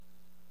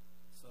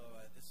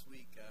this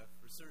week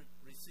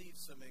received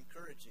some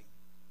encouraging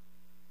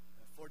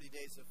 40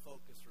 days of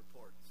focus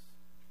reports.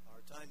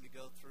 Our time to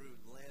go through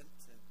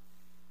Lent and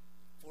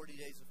 40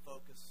 days of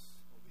focus,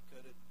 what we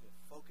could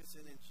focus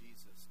in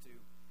Jesus, to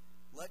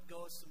let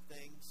go of some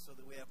things so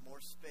that we have more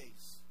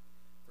space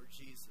for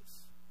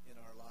Jesus in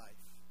our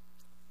life.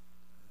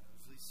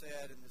 As we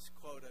said in this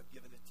quote, I've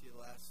given it to you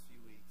the last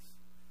few weeks,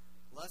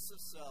 less of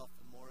self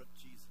and more of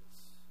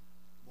Jesus,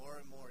 more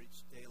and more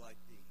each day like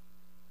thee,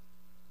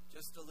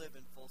 just to live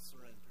in full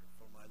surrender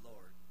for my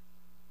Lord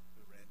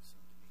who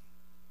ransomed me.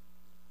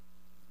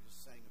 We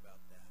just sang about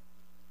that.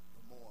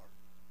 The more,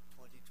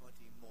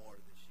 2020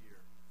 more this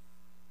year,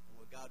 and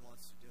what God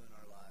wants to do in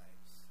our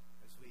lives.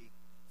 As we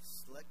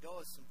let go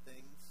of some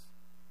things,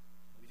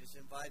 we just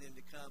invite Him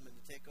to come and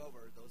to take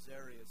over those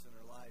areas in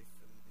our life,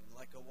 and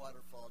like a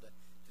waterfall to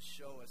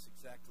show us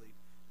exactly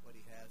what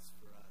He has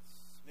for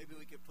us. Maybe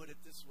we could put it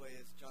this way,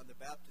 as John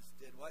the Baptist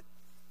did: what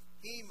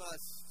He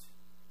must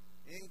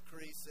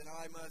increase and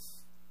I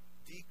must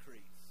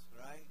decrease,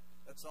 right?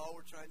 That's all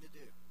we're trying to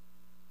do.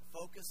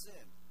 Focus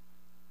in.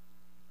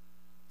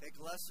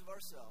 Take less of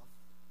ourselves,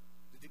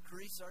 to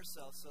decrease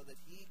ourselves so that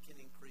He can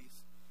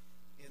increase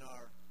in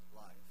our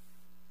life.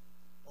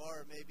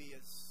 Or maybe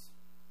as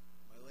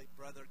my late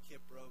brother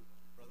Kip wrote,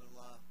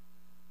 brother-in-law,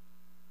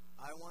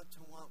 I want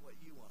to want what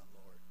you want,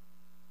 Lord.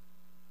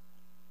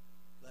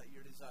 Let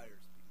your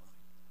desires be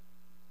mine.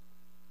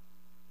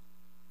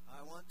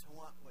 I want to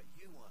want what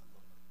you want,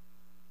 Lord.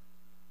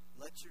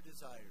 Let your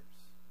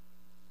desires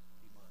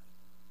be mine.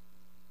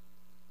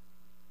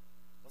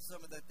 Well,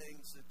 some of the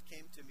things that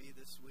came to me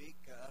this week,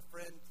 a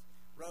friend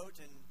wrote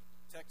and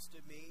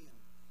texted me and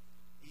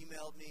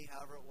emailed me,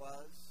 however it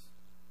was,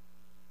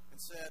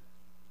 and said,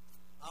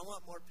 I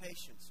want more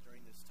patience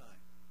during this time.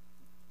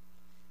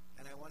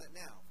 And I want it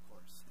now, of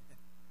course.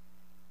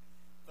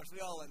 Of course, we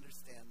all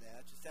understand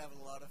that. Just having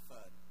a lot of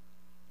fun.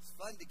 It's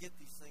fun to get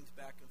these things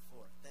back and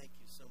forth. Thank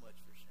you so much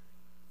for sharing.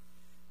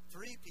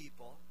 3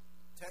 people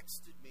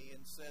texted me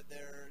and said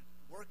they're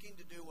working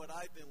to do what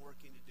I've been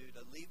working to do,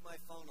 to leave my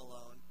phone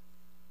alone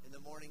in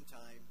the morning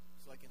time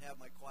so I can have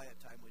my quiet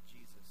time with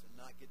Jesus and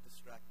not get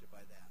distracted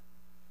by that.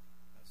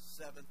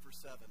 7 for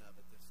 7 of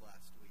it this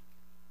last week.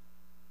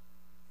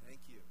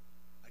 Thank you.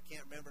 I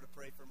can't remember to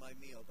pray for my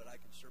meal, but I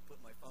can sure put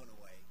my phone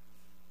away.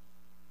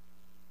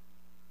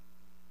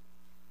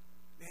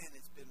 Man,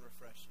 it's been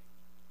refreshing.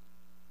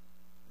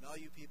 And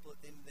all you people at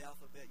the end of the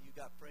alphabet, you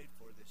got prayed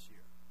for this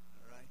year,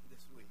 all right,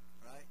 this week,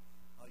 right?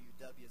 All you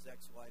W's,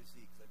 X, Y,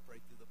 Z, because I pray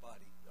through our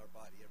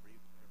body every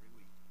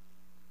week.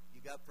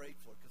 You got prayed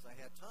for because I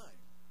had time,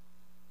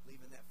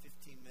 leaving that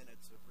 15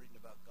 minutes of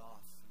reading about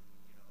golf and,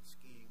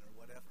 skiing or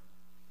whatever.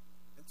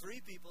 And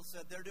 3 people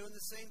said they're doing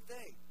the same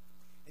thing.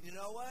 And you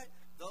know what?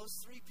 Those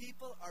 3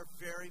 people are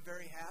very,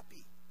 very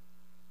happy.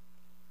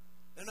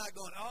 They're not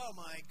going, oh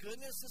my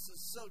goodness, this is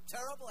so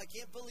terrible, I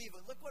can't believe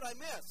it. Look what I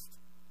missed.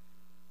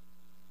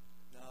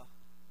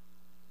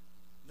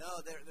 No,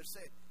 they're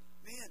saying,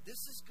 man,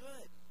 this is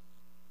good.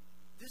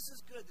 This is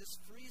good. This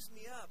frees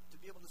me up to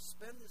be able to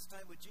spend this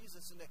time with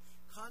Jesus and to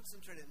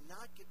concentrate and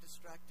not get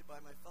distracted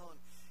by my phone.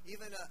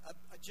 Even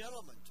a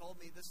gentleman told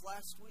me this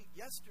last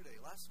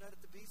night at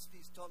the Beast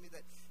Feast, told me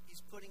that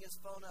he's putting his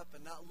phone up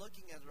and not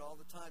looking at it all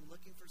the time,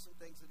 looking for some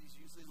things that he's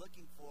usually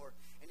looking for,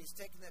 and he's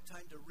taking that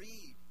time to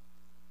read,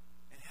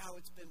 and how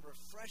it's been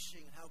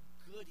refreshing and how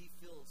good he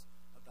feels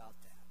about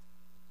that.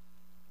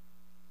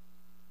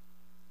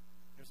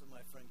 Here's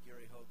what my friend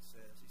Gary Hoke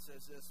says. He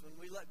says this: when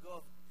we let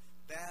go of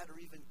bad or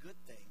even good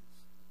things,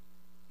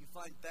 you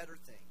find better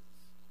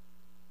things,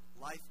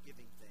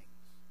 life-giving things,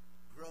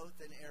 growth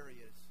in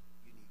areas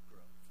you need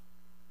growth.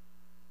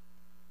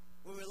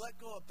 When we let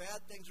go of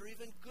bad things or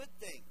even good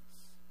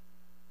things,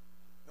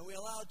 and we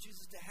allow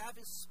Jesus to have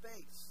His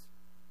space,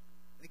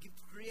 and He can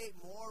create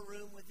more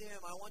room with Him.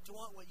 I want to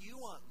want what you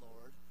want,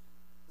 Lord.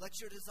 Let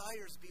your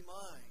desires be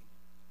mine.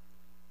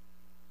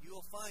 You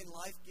will find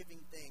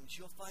life-giving things.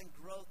 You'll find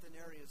growth in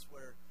areas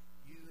where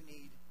you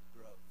need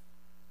growth.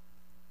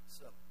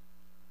 So,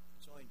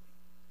 join me.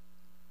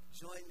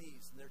 Join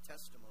these in their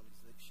testimonies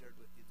they've shared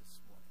with you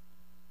this morning,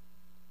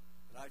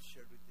 that I've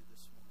shared with you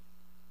this morning.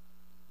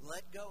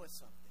 Let go of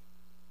something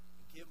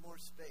and give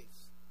more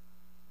space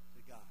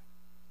to God.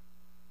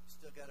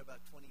 Still got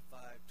about 25,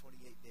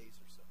 28 days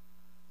or so.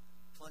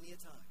 Plenty of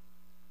time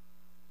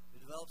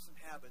to develop some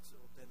habits that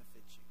will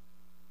benefit you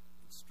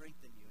and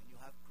strengthen you, and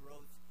you'll have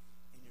growth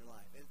in your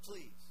life. And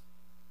please,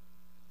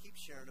 keep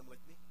sharing them with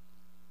me.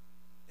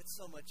 It's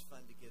so much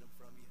fun to get them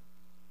from you.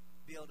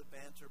 Be able to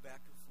banter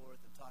back and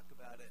forth and talk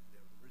about it,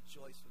 and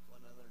rejoice with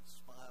one another and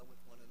smile with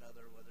one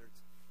another, whether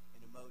it's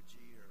an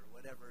emoji or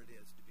whatever it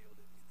is, to be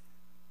able to do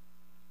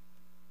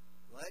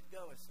that. Let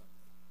go of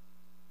something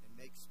and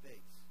make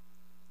space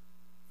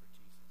for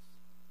Jesus.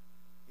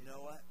 You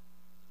know what?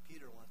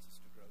 Peter wants us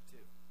to grow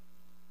too.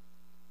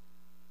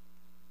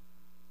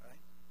 Right?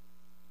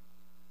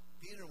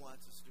 Peter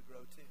wants us to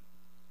grow too.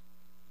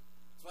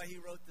 That's why he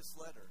wrote this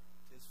letter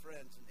to his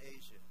friends in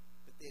Asia,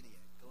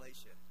 Bithynia,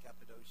 Galatia,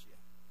 Cappadocia,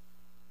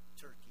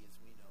 Turkey, as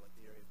we know it,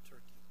 the area of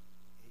Turkey,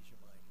 Asia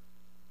Minor.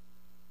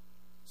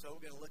 So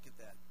we're going to look at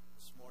that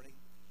this morning.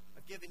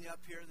 I've given you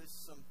up here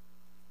some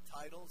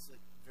titles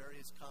that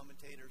various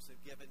commentators have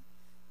given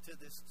to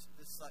this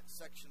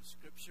section of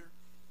Scripture.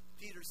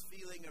 Peter's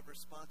feeling of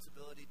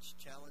responsibility to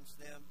challenge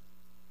them,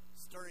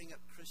 stirring up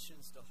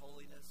Christians to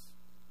holiness.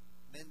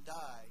 Men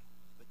die,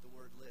 but the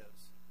word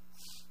lives.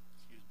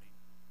 Excuse me.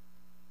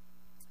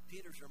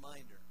 Peter's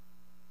reminder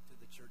to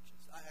the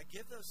churches. I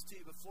give those to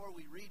you before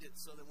we read it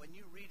so that when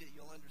you read it,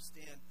 you'll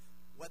understand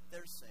what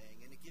they're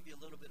saying and to give you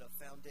a little bit of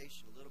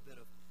foundation, a little bit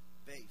of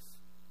base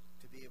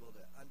to be able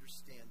to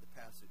understand the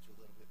passage a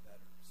little bit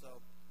better.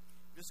 So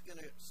I'm just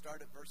going to start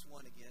at verse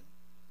 1 again.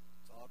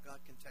 It's all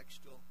got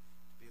contextual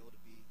to be able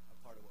to be a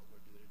part of what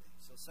we're doing today.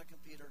 So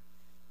 2 Peter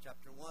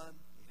chapter 1,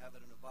 you have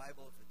it in a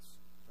Bible. If you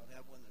don't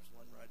have one, there's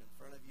one right in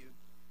front of you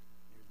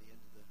near the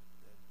end of the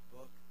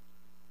book.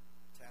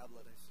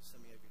 Tablet, I see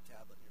some of you have your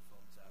tablet and your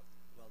phone's out.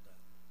 Well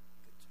done.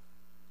 Good job.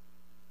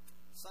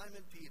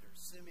 Simon Peter,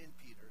 Simeon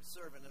Peter, a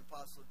servant and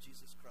apostle of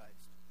Jesus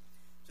Christ,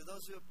 to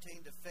those who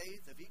obtained a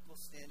faith of equal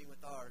standing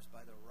with ours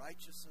by the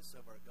righteousness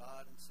of our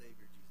God and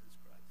Savior Jesus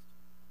Christ.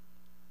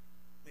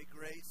 May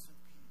grace and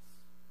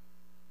peace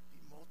be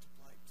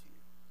multiplied to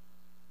you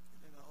in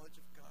the knowledge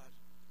of God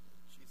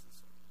and Jesus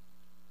our Lord.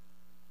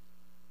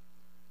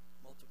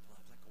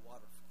 Multiplied like a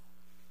waterfall.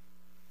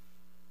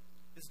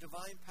 His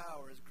divine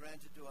power has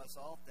granted to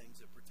us all things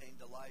that pertain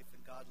to life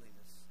and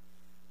godliness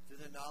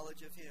through the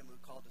knowledge of Him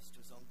who called us to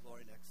His own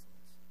glory and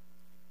excellence,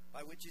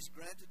 by which He's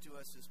granted to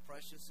us His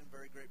precious and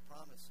very great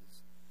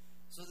promises,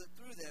 so that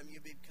through them you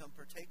become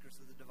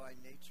partakers of the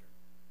divine nature,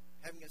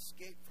 having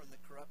escaped from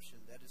the corruption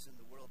that is in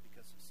the world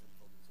because of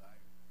sinful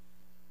desire.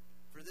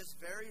 For this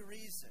very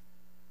reason,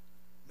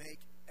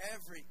 make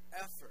every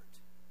effort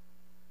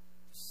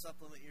to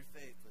supplement your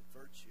faith with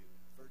virtue,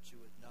 virtue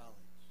with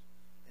knowledge,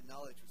 and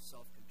knowledge with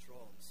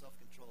self-control, and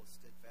self-control with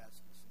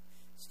steadfastness, and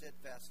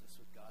steadfastness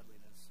with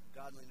godliness, and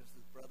godliness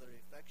with brotherly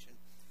affection,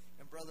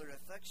 and brotherly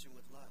affection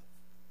with love.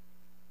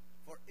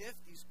 For if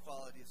these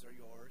qualities are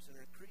yours and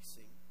are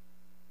increasing,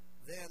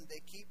 then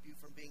they keep you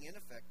from being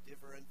ineffective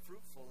or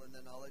unfruitful in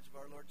the knowledge of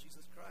our Lord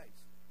Jesus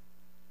Christ.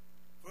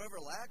 Whoever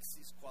lacks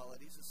these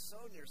qualities is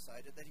so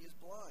nearsighted that he is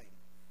blind,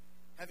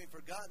 having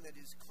forgotten that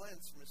he is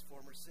cleansed from his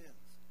former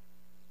sins.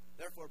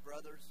 Therefore,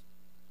 brothers,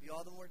 be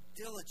all the more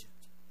diligent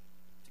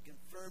to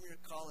confirm your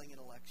calling and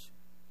election.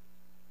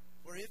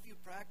 For if you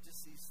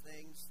practice these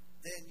things,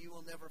 then you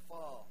will never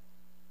fall.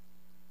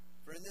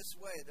 For in this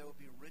way there will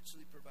be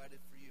richly provided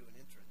for you an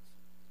entrance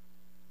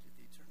to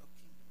the eternal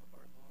kingdom of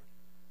our Lord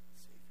and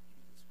Savior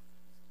Jesus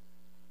Christ.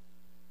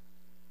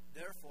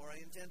 Therefore,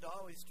 I intend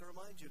always to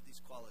remind you of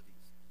these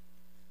qualities,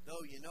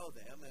 though you know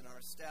them and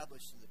are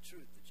established in the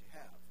truth that you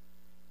have.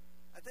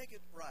 I think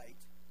it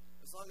right,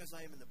 as long as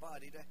I am in the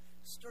body, to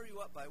stir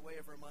you up by way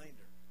of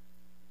reminder,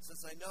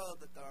 since I know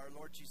that our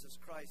Lord Jesus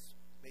Christ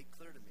made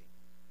clear to me.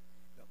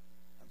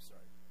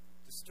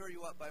 To stir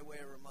you up by way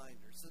of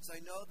reminder, since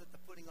I know that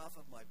the putting off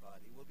of my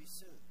body will be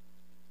soon,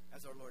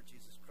 as our Lord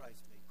Jesus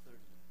Christ made clear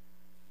to me.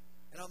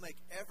 And I'll make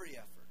every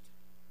effort,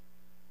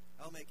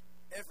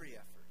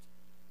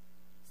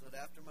 so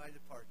that after my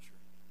departure,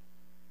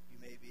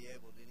 you may be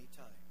able at any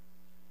time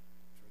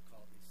to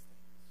recall these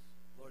things.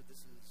 Lord,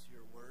 this is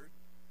your word.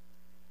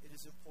 It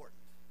is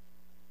important.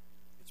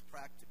 It's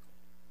practical.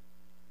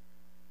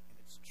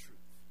 And it's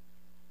truth.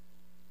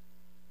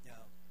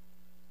 Now,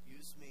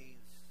 use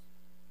me as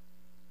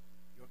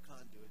your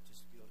conduit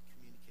just to be able to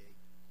communicate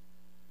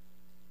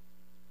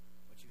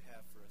what you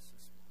have for us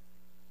this morning.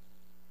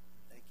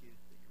 And thank you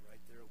that you're right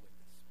there with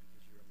us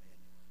because you're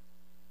Emmanuel.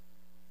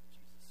 In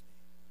Jesus'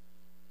 name.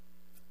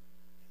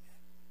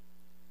 Amen.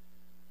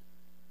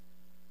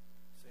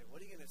 Say, what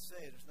are you going to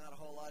say? There's not a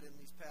whole lot in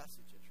these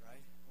passages,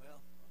 right?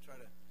 Well, I'll try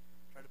to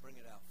bring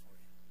it out for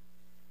you.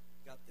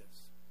 Got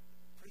this.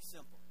 Pretty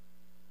simple.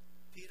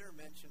 Peter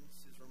mentions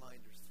his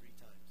reminders 3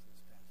 times in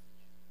this passage.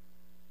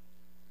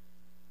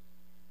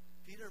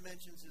 Peter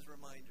mentions his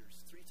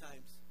reminders 3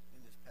 times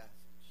in this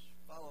passage.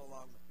 Follow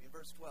along with me. In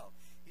verse 12,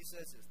 he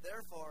says this,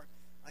 therefore,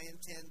 I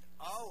intend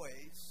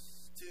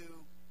always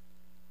to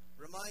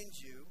remind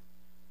you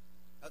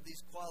of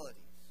these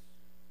qualities,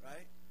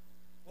 right?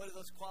 What are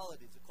those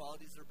qualities? The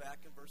qualities are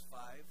back in verse 5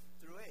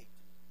 through 8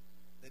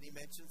 that he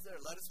mentions there.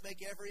 Let us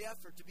make every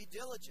effort to be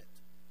diligent,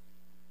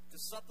 to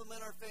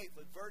supplement our faith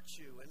with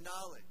virtue and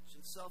knowledge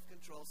and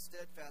self-control,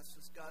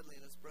 steadfastness,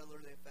 godliness,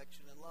 brotherly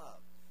affection, and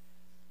love.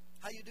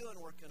 How you doing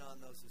working on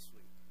those this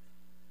week?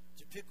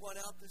 Did you pick one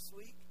out this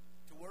week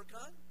to work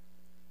on?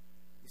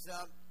 You say,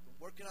 I'm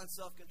working on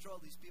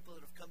self-control. These people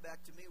that have come back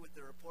to me with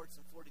their reports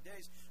in 40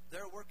 days,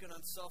 they're working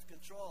on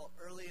self-control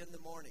early in the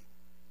morning.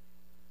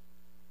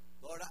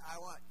 Lord, I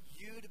want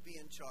you to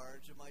be in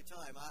charge of my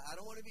time. I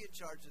don't want to be in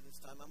charge of this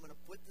time. I'm going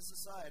to put this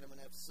aside. I'm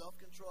going to have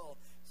self-control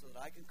so that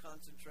I can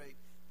concentrate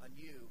on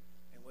you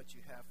and what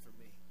you have for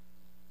me.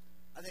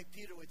 I think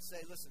Peter would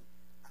say, listen,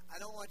 I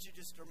don't want you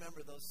just to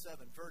remember those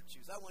 7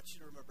 virtues. I want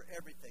you to remember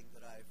everything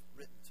that I've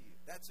written to you.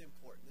 That's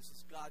important. This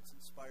is God's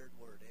inspired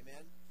word.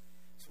 Amen?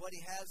 It's what He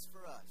has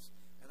for us.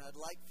 And I'd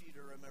like for you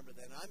to remember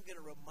that. And I'm going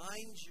to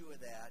remind you of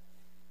that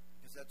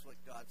because because that's what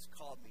God's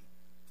called me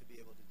to be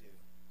able to do.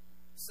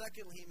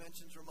 Secondly, he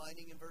mentions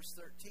reminding in verse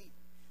 13.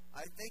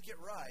 I think it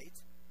right,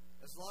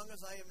 as long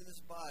as I am in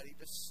this body,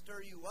 to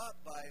stir you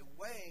up by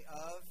way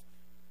of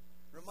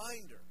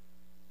reminder.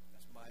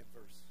 That's my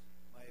verse.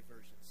 My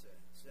version says.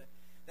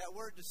 That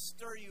word to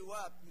stir you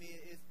up,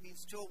 it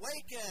means to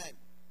awaken.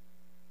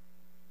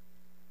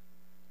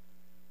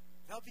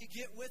 Help you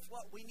get with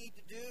what we need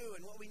to do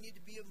and what we need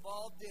to be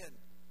involved in.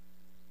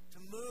 To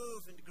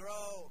move and to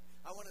grow.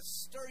 I want to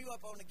stir you up.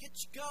 I want to get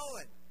you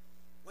going.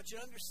 I want you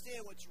to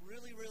understand what's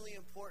really, really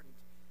important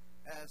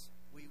as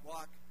we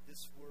walk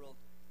this world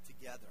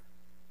together.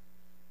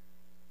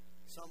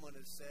 Someone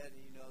has said,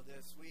 you know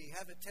this, we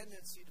have a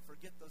tendency to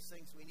forget those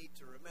things we need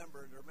to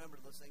remember and to remember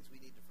those things we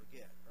need to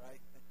forget,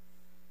 right?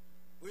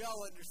 We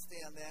all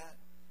understand that.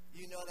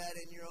 You know that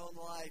in your own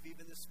life.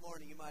 Even this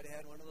morning, you might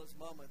have had one of those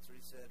moments where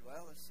you said,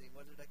 well, let's see,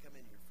 what did I come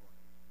in here for?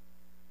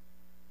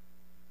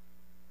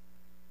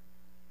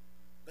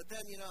 But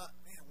then,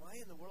 man, why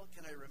in the world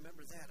can I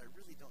remember that? I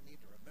really don't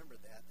need to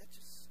remember that. That's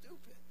just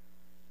stupid.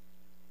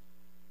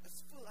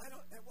 That's fool.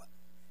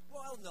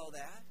 Well, I'll know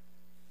that.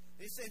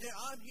 They say,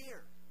 I'm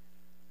here.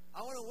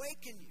 I want to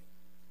awaken you.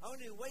 I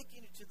want to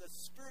awaken you to the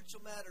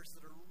spiritual matters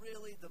that are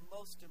really the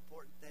most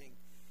important thing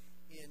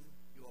in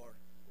your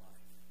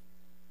life.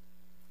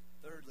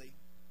 Thirdly,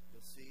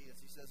 you'll see, as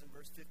he says in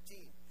verse 15,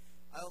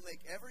 I will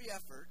make every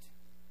effort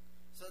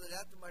so that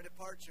after my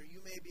departure you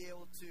may be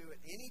able to,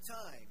 at any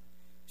time,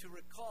 to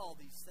recall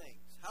these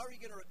things. How are you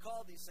going to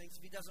recall these things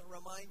if he doesn't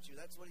remind you?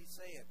 That's what he's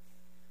saying.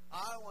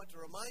 I want to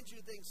remind you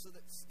of things so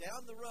that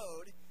down the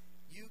road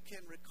you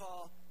can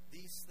recall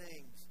these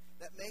things.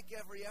 That make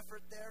every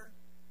effort there.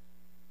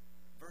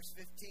 Verse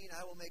 15,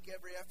 I will make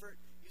every effort.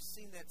 You've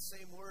seen that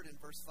same word in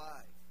verse 5.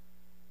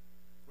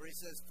 Where he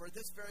says, for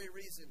this very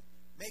reason,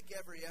 make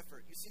every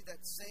effort. You see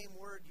that same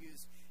word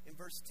used in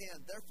verse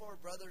 10. Therefore,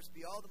 brothers,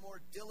 be all the more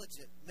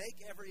diligent.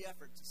 Make every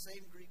effort. It's the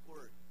same Greek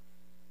word.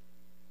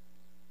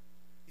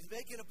 He's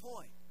making a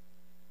point.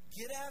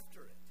 Get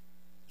after it.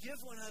 Give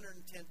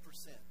 110%.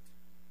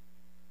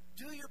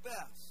 Do your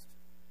best.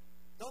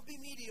 Don't be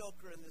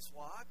mediocre in this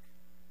walk.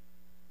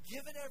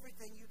 Give it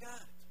everything you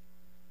got.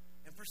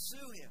 And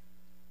pursue him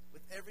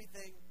with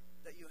everything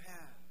that you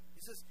have.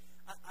 He says,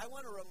 I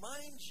want to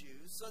remind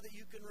you so that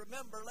you can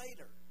remember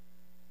later.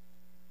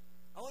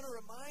 I want to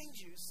remind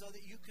you so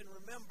that you can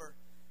remember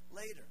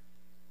later.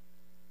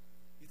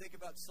 You think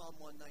about Psalm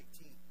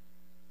 119.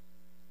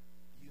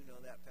 You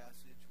know that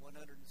passage,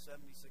 176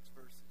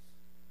 verses.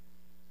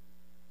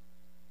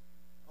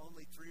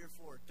 Only 3 or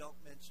 4 don't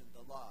mention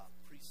the law,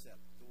 precept,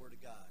 the Word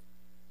of God,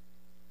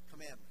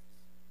 commandments.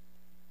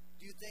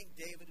 Do you think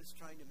David is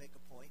trying to make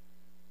a point?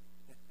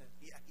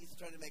 Yeah, he's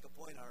trying to make a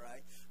point, all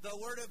right. The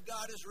Word of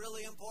God is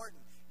really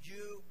important.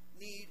 You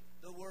need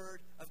the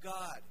Word of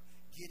God.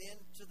 Get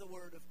into the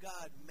Word of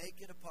God.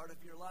 Make it a part of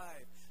your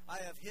life.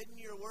 I have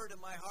hidden your Word in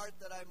my heart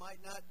that I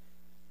might not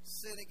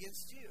sin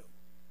against you.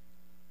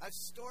 I've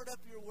stored up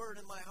your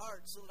Word in my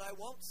heart so that I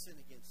won't sin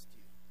against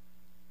you.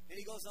 And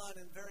he goes on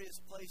in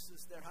various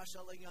places there. How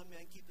shall a young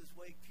man keep his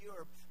way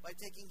pure? By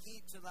taking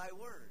heed to thy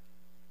Word.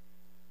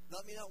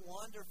 Let me not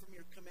wander from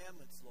your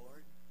commandments,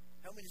 Lord.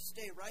 Help me to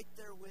stay right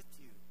there with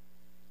you.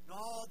 And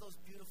all those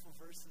beautiful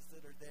verses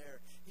that are there.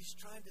 He's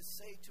trying to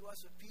say to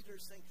us what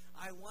Peter's saying,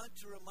 I want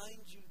to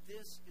remind you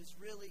this is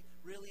really,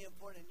 really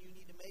important. And you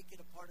need to make it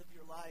a part of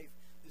your life.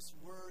 This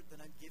word that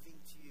I'm giving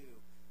to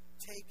you.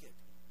 Take it.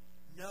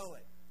 Know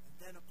it. And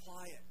then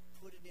apply it.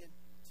 Put it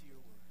into your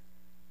word.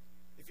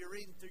 If you're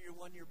reading through your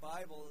one-year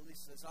Bible, at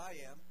least as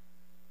I am,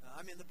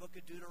 I'm in the book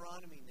of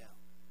Deuteronomy now.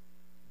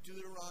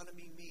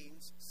 Deuteronomy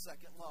means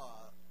second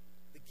law,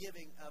 the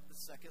giving of the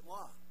second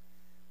law.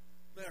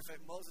 Matter of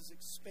fact, Moses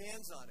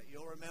expands on it.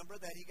 You'll remember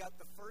that he got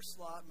the first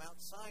law at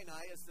Mount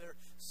Sinai as they're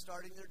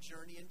starting their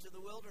journey into the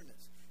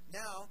wilderness.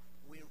 Now,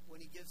 when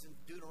he gives in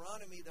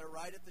Deuteronomy, they're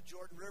right at the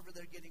Jordan River.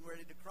 They're getting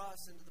ready to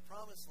cross into the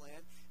Promised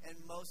Land, and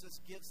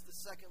Moses gives the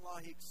second law.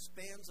 He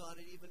expands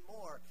on it even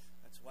more.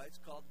 That's why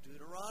it's called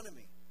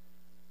Deuteronomy,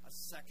 a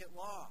second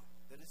law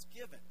that is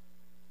given.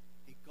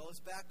 He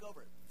goes back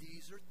over it.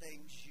 These are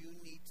things you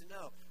need to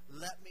know.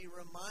 Let me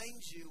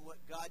remind you what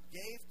God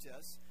gave to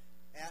us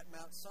at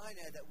Mount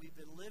Sinai that we've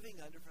been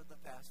living under for the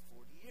past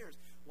 40 years.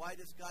 Why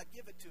does God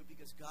give it to us?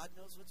 Because God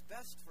knows what's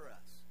best for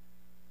us.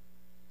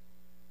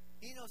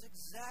 He knows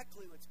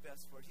exactly what's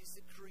best for us. He's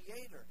the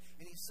creator.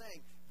 And he's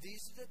saying,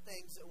 these are the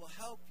things that will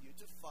help you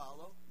to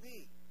follow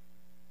me.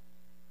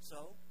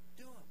 So,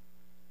 do them.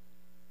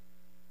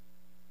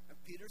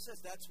 Peter says,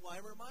 that's why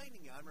I'm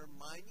reminding you. I'm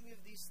reminding you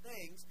of these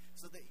things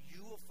so that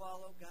you will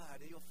follow God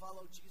and you'll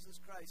follow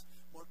Jesus Christ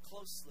more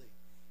closely.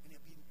 And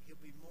he'll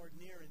be more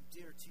near and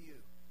dear to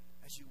you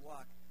as you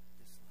walk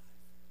this life.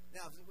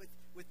 Now,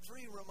 with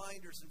 3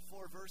 reminders and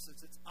 4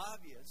 verses, it's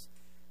obvious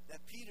that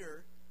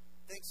Peter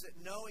thinks that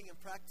knowing and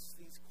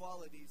practicing these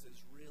qualities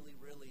is really,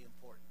 really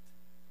important.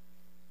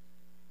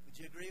 Would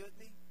you agree with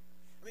me?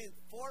 I mean,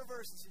 4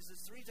 verses, he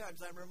says 3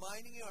 times, I'm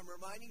reminding you, I'm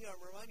reminding you,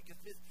 I'm reminding you,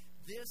 because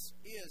this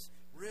is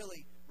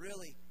really,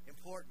 really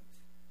important.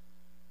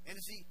 And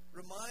as he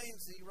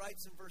reminds, he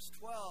writes in verse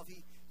 12,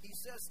 he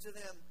says to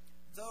them,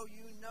 though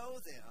you know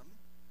them,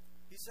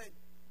 he said,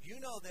 you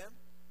know them,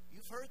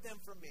 you've heard them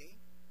from me,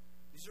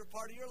 these are a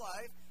part of your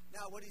life.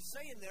 Now what he's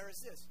saying there is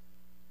this,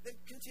 then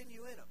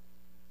continue in them.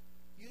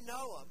 You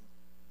know them,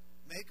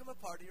 make them a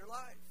part of your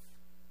life.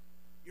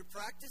 You're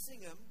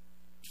practicing them,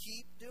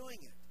 keep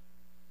doing it.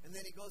 And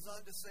then he goes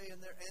on to say,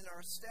 and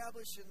are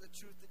established in the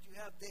truth that you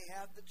have. They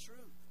have the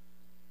truth,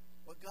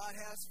 what God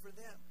has for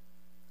them.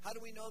 How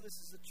do we know this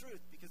is the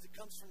truth? Because it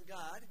comes from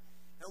God,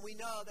 and we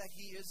know that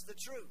He is the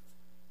truth.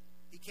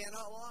 He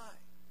cannot lie.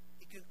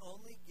 He can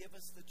only give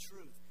us the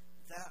truth,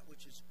 that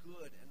which is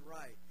good and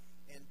right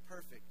and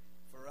perfect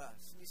for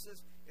us. And he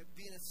says,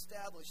 being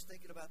established,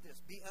 thinking about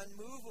this, be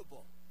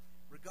unmovable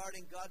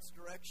regarding God's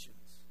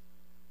directions.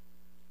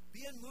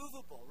 Be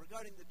unmovable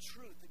regarding the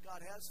truth that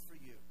God has for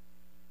you,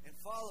 and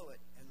follow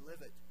it and live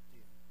it.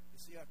 You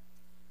see,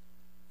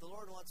 the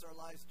Lord wants our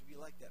lives to be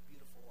like that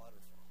beautiful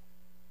waterfall.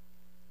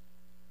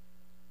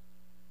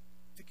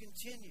 To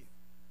continue.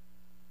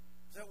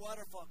 That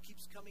waterfall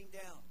keeps coming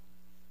down.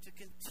 To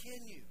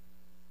continue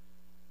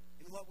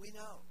in what we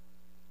know.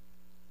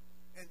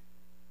 And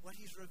what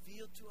He's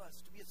revealed to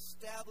us. To be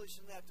established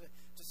in that.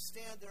 To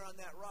stand there on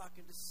that rock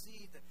and to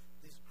see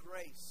His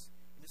grace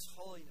and His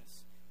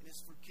holiness and His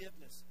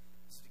forgiveness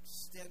as it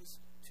extends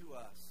to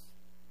us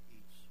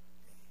each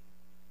day.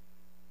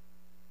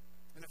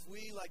 And if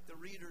we, like the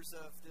readers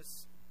of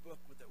this book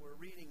that we're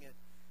reading it,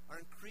 are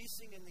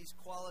increasing in these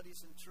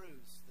qualities and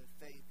truths, the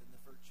faith and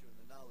the virtue and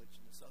the knowledge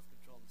and the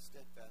self-control and the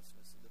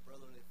steadfastness and the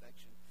brotherly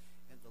affection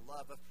and the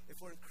love. If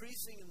we're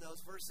increasing in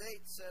those, verse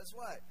 8 says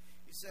what?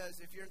 He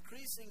says, if you're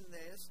increasing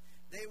this,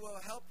 they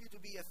will help you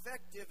to be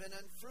effective and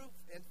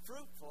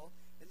fruitful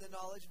in the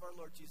knowledge of our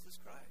Lord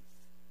Jesus Christ.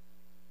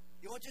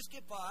 You won't just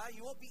get by.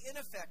 You won't be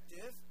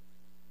ineffective.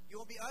 You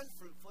won't be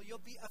unfruitful.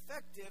 You'll be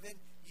effective, and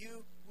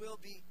you will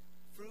be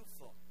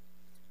fruitful.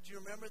 Do you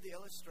remember the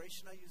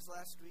illustration I used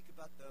last week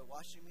about the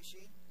washing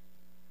machine?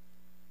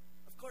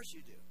 Of course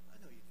you do. I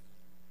know you do.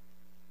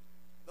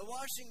 The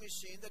washing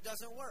machine that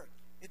doesn't work.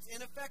 It's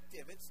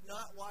ineffective. It's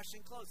not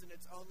washing clothes, and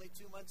it's only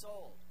 2 months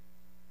old.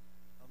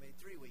 I mean,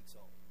 3 weeks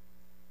old.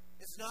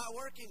 It's not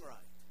working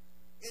right.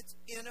 It's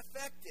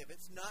ineffective.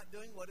 It's not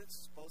doing what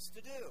it's supposed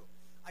to do.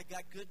 I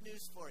got good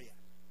news for you.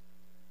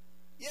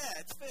 Yeah,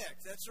 it's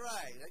fixed. That's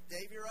right.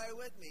 Dave, you're right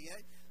with me.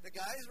 The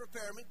guys,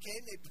 repairman,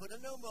 came, they put a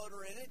new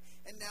motor in it,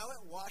 and now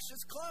it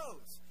washes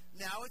clothes.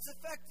 Now it's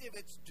effective.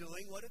 It's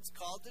doing what it's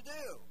called to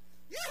do.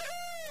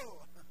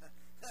 Yahoo!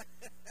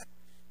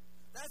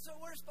 That's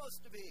what we're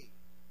supposed to be.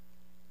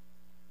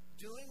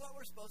 Doing what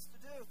we're supposed to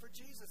do for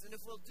Jesus. And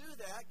if we'll do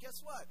that,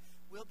 guess what?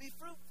 We'll be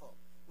fruitful.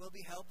 We'll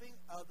be helping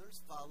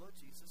others follow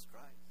Jesus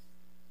Christ.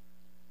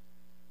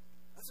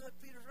 That's what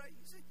Peter's right.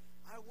 You see,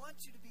 I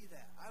want you to be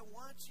that. I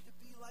want you to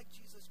be like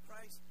Jesus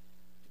Christ,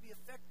 to be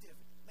effective,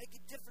 make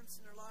a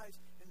difference in their lives,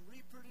 and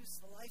reproduce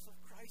the life of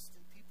Christ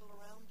in people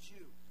around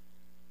you.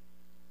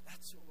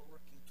 That's what we're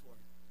working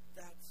toward.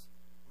 That's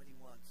what He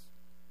wants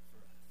for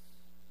us.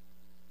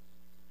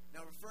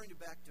 Now, referring you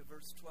back to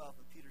verse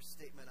 12 of Peter's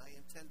statement, I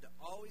intend to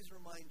always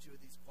remind you of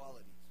these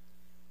qualities.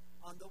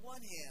 On the one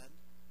hand,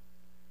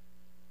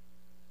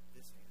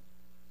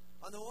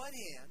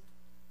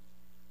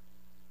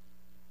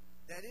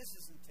 that is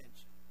his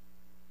intention.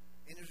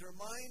 And his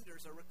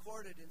reminders are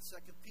recorded in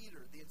 2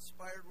 Peter, the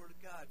inspired Word of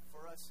God,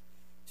 for us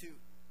to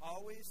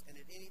always and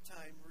at any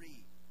time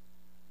read.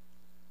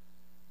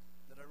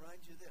 But I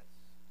remind you this.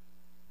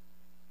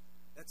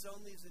 That's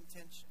only his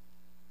intention.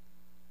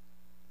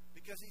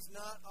 Because he's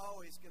not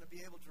always going to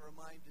be able to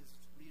remind his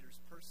readers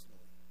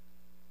personally.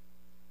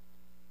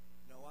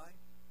 You know why?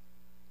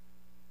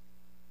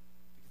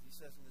 Because he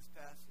says in this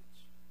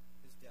passage,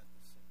 his death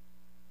is sin.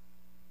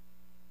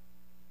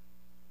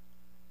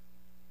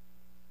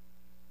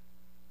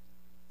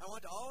 I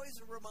want to always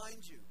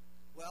remind you,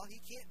 well, he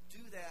can't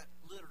do that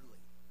literally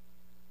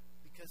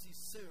because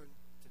he's soon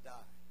to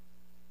die.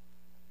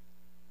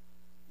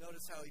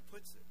 Notice how he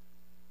puts it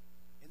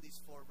in these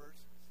 4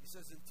 verses. He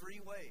says in 3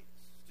 ways.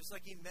 Just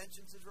like he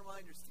mentions his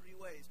reminders 3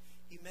 ways,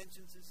 he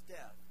mentions his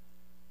death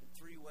in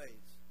 3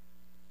 ways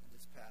in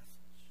this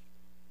passage.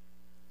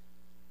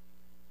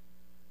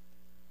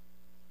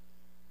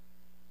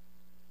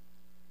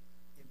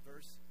 In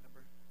verse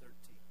number 13.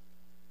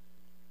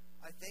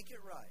 I think it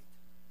right,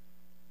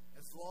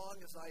 as long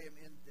as I am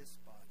in this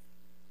body.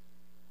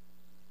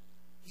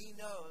 He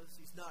knows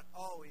he's not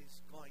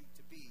always going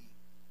to be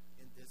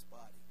in this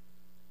body.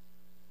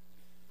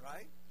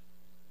 Right?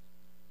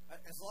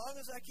 As long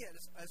as I can,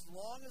 as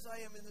long as I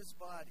am in this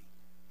body,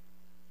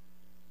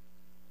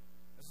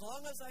 as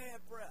long as I have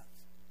breath,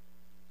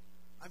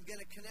 I'm going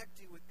to connect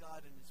you with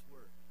God and His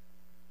Word.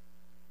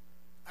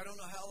 I don't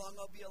know how long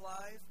I'll be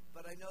alive,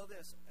 but I know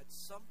this. At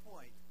some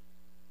point,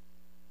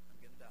 I'm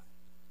going to die.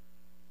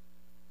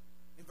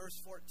 In verse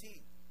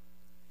 14,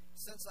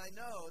 since I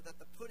know that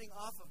the putting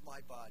off of my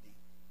body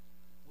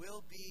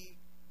will be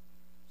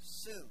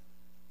soon.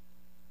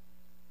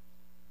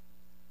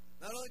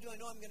 Not only do I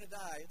know I'm going to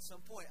die at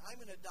some point, I'm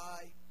going to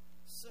die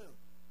soon.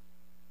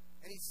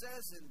 And he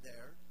says in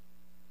there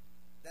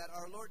that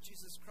our Lord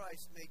Jesus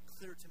Christ made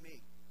clear to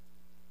me.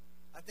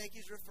 I think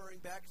he's referring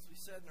back, as we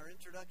said in our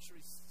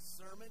introductory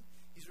sermon,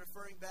 he's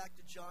referring back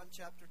to John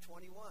chapter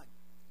 21,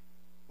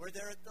 where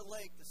they're at the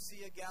lake, the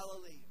Sea of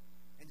Galilee,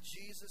 and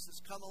Jesus has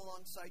come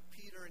alongside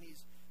Peter and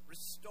he's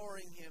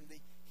restoring him.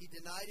 He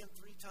denied him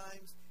 3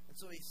 times, and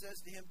so he says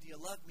to him, "Do you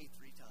love me?"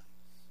 3 times.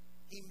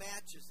 He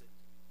matches it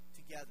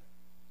together.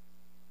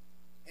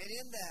 And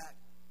in that,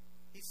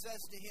 he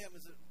says to him,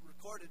 as it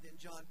recorded in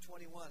John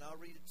 21, I'll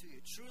read it to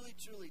you. "Truly,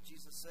 truly,"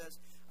 Jesus says,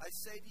 "I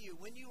say to you,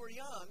 when you were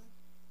young,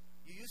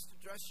 you used to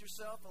dress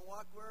yourself and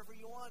walk wherever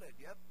you wanted."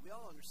 Yep, we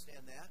all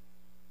understand that.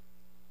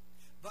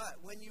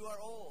 "But when you are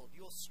old,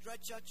 you will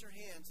stretch out your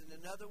hands, and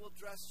another will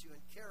dress you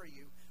and carry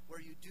you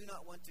where you do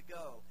not want to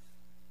go."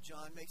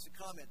 John makes a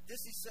comment.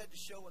 This he said to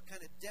show what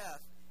kind of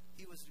death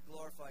he was to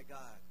glorify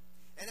God.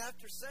 And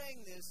after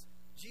saying this,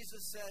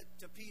 Jesus said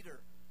to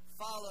Peter,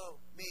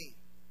 "Follow me."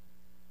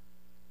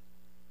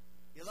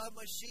 "You love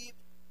my sheep?"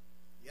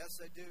 "Yes,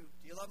 I do."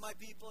 "Do you love my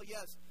people?"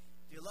 "Yes."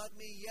 "Do you love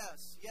me?"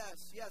 "Yes,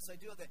 yes, yes, I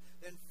do."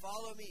 "Then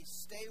follow me.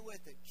 Stay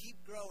with it.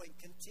 Keep growing.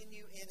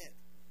 Continue in it."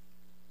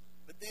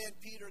 But then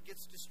Peter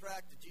gets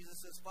distracted. Jesus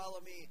says,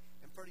 "Follow me."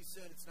 And pretty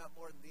soon, it's not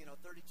more than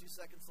 32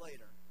 seconds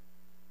later,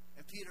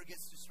 and Peter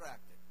gets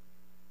distracted.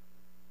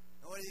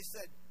 And what he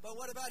said? "But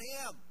what about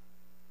him?"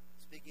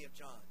 Speaking of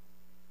John.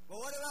 "But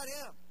what about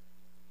him?"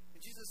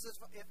 And Jesus says,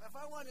 if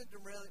I wanted to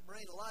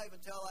remain alive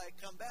until I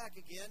come back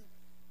again,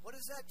 what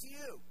is that to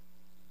you?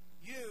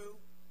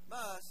 You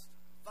must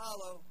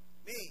follow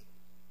me.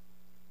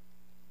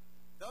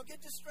 Don't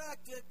get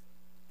distracted.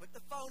 Put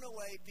the phone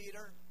away,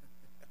 Peter.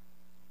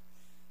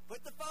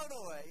 Put the phone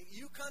away.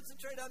 You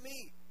concentrate on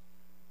me.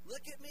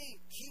 Look at me.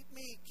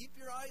 Keep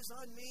your eyes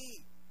on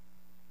me.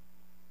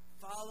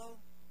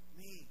 Follow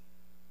me.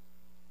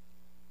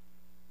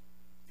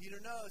 Peter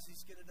knows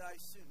he's going to die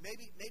soon.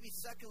 Maybe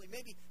secondly,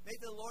 maybe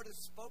the Lord has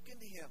spoken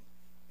to him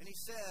and he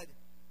said,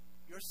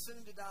 "You're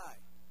soon to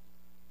die."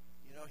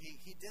 You know,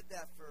 he did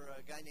that for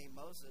a guy named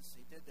Moses.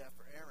 He did that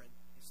for Aaron.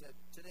 He said,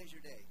 "Today's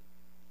your day.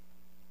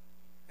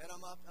 Head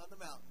on up on the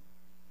mountain,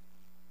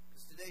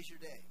 because today's your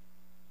day."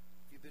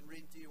 If you've been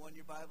reading through your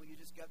one-year Bible, you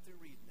just got through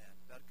reading that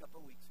about a couple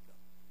of weeks ago.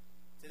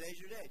 Today's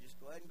your day. Just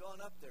go ahead and go on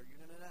up there. You're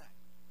going to die.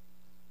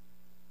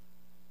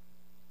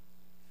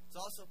 It's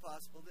also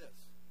possible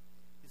this.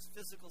 His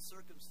physical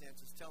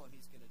circumstances tell him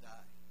he's going to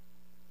die.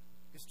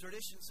 Because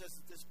tradition says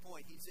at this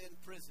point he's in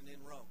prison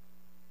in Rome.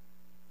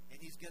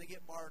 And he's going to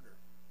get martyred.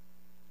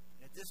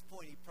 And at this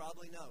point he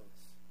probably knows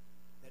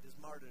that his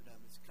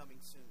martyrdom is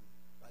coming soon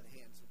by the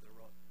hands of the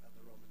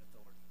Roman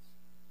authorities.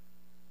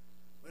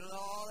 We don't know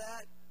all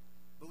that,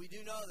 but we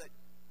do know that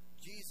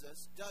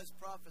Jesus does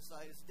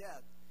prophesy his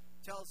death.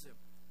 Tells him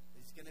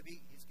that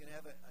he's going to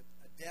have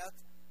a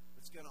death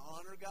that's going to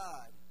honor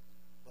God,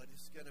 but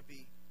it's going to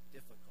be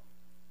difficult.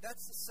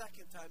 That's the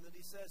second time that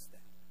he says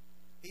that.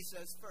 He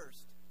says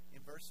first,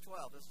 in verse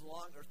 12,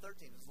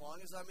 13, as long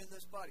as I'm in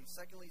this body.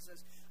 Secondly, he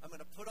says, I'm going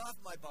to put off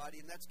my body,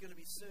 and that's going to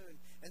be soon.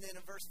 And then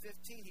in verse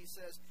 15, he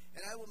says,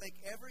 and I will make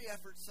every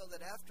effort so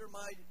that after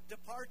my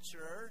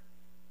departure,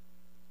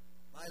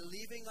 my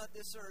leaving on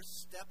this earth,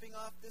 stepping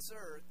off this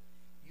earth,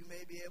 you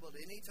may be able at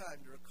any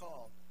time to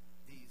recall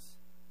these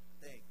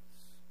things.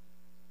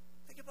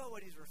 Think about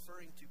what he's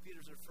referring to,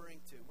 Peter's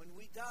referring to. When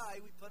we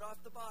die, we put off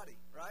the body,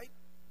 right?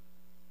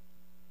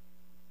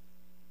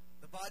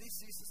 The body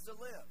ceases to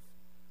live.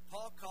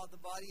 Paul called the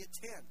body a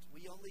tent.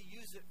 We only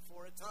use it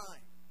for a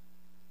time.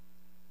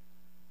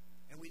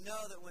 And we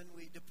know that when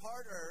we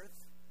depart earth,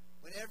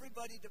 when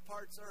everybody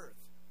departs earth,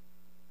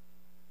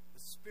 the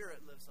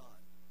spirit lives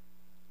on.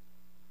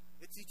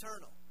 It's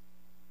eternal.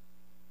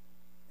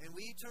 And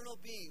we eternal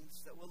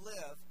beings that will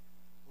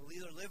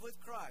either live with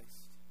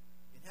Christ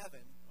in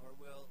heaven or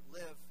will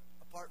live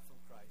apart from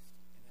Christ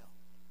in hell.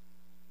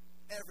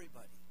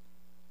 Everybody.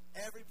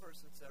 Every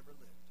person that's ever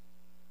lived.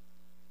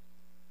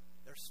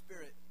 Their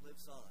spirit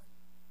lives on,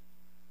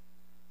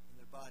 and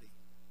their body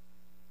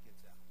gives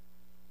out.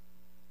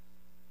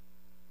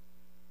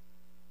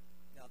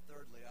 Now,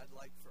 thirdly, I'd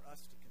like for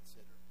us to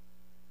consider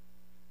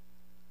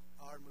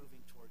our moving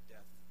toward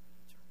death and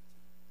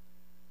eternity.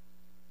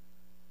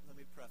 Let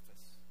me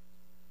preface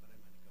what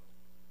I'm going to go.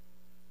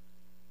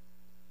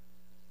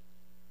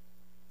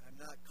 I'm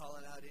not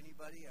calling out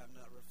anybody. I'm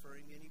not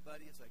referring to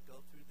anybody as I go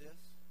through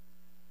this.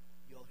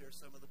 You'll hear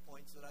some of the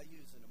points that I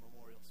use in a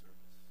memorial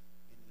service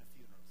and in a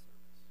funeral service.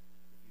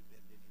 Any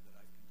that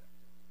I've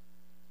conducted.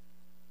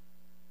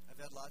 I've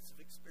had lots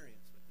of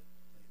experience with it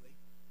lately.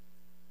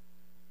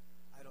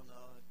 I don't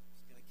know. I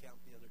was going to count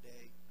the other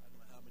day. I don't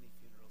know how many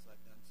funerals I've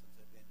done since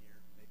I've been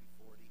here. Maybe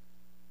 40.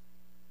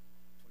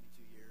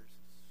 22 years.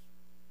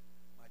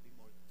 Might be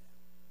more than that.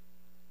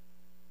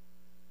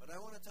 But I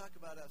want to talk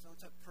about us. I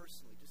want to talk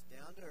personally, just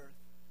down to earth,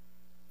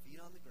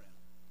 feet on the ground,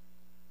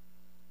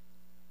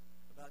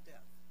 about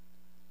death.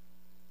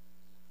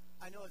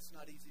 I know it's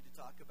not easy to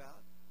talk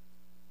about.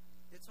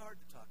 It's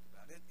hard to talk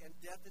about it, and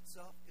death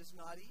itself is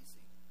not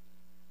easy.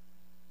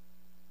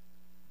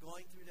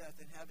 Going through death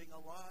and having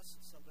a loss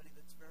of somebody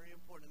that's very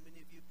important.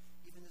 Many of you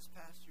even this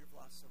past year, have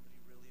lost somebody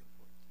really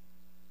important.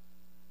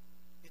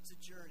 It's a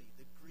journey,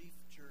 the grief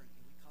journey.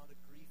 We call it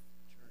a grief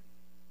journey.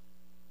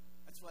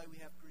 That's why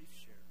we have Grief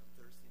Share on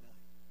Thursday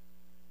night.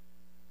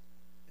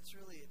 It's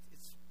really,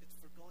 it's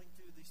for going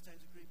through these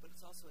times of grief, but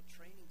it's also a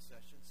training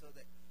session so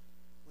that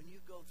when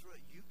you go through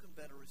it, you can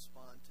better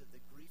respond to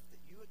the grief that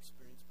you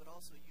experience, but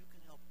also you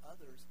can help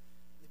others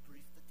in the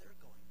grief that they're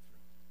going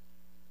through.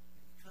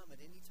 You can come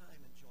at any time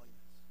and join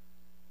us.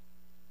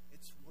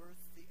 It's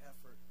worth the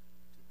effort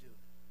to do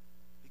it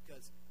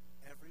because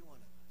every one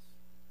of us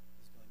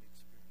is going to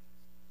experience it.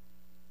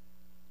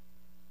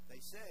 They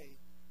say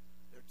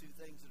there are two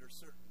things that are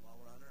certain while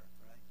we're on earth,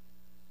 right?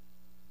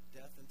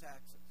 Death and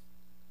taxes.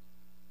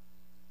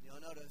 You'll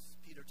notice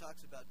Peter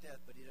talks about death,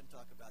 but he didn't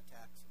talk about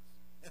taxes.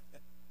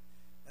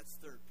 That's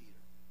 3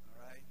 Peter, all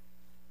right?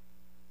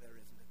 There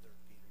isn't a 3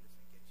 Peter, just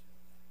in case you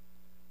know that.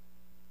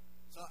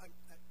 So I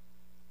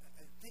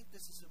think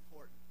this is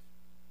important.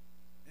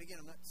 And again,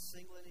 I'm not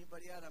singling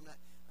anybody out. I'm not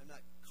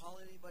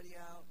calling anybody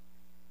out.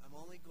 I'm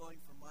only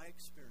going from my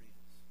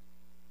experience.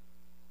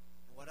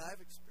 And what I've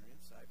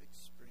experienced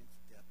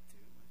death too.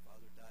 My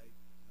father died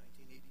in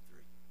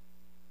 1983,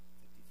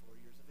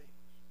 54 years of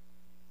age.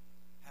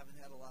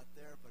 Haven't had a lot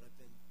there, but I've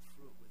been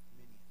through it with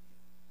many of you.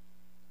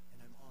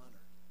 And I'm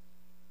honored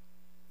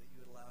that you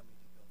would allow me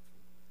to go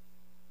through it with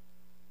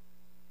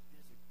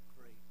you. It is a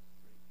great,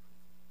 great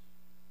privilege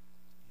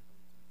to be able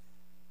to do that.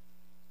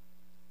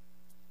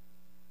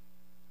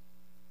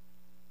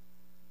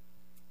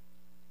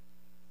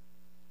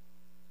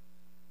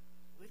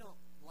 We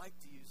don't like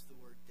to use the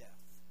word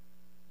death,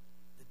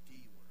 the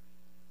D word.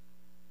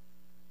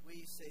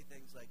 We say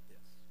things like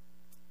this: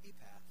 he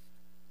passed.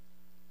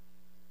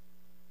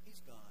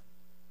 He's gone.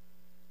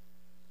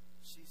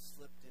 She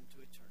slipped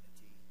into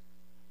eternity.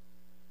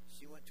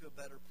 She went to a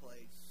better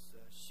place.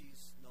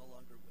 She's no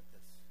longer with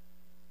us.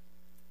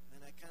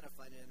 And I kind of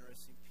find it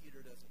interesting,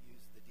 Peter doesn't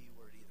use the D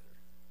word either.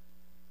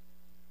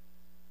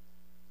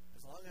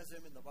 As long as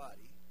I'm in the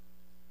body,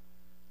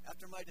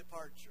 after my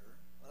departure,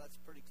 well,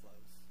 that's pretty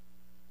close.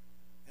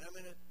 And I'm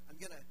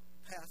gonna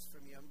pass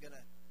from you. I'm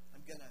gonna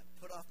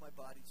put off my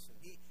body soon.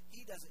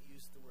 He doesn't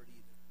use the word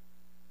either.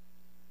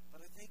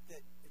 But I think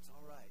that it's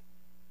all right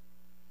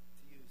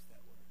to use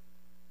that word.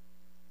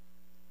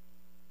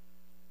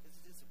 Because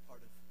it is a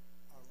part of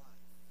our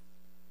life.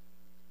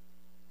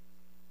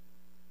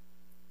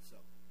 So,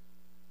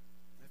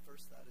 my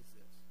first thought is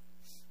this.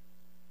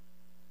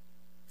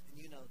 And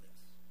you know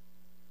this.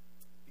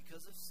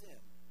 Because of sin,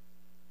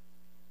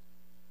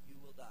 you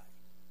will die.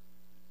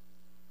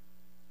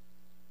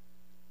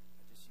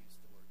 I just used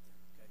the word there,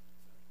 okay?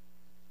 Sorry.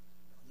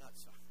 No, I'm not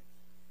sorry.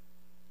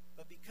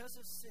 But because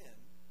of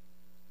sin,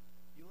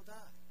 you will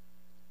die.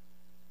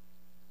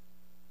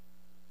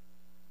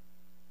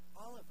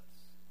 All of us.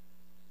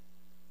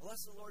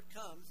 Unless the Lord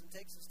comes and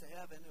takes us to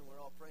heaven, and we're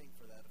all praying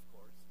for that, of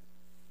course.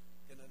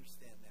 You can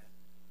understand that.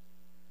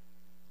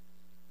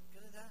 We're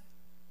going to die.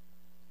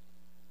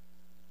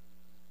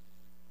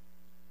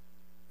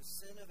 The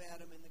sin of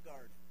Adam in the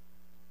garden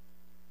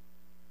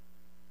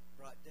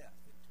brought death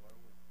into our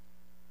world.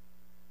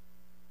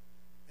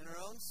 And our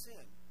own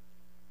sin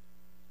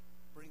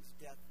brings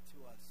death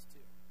to us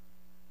too.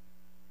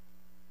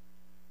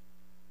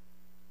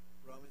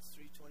 Romans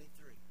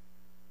 3:23.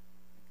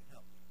 You can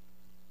help me.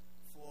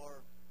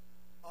 For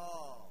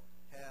all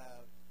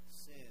have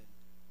sinned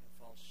and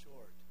fall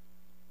short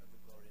of the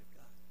glory of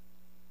God.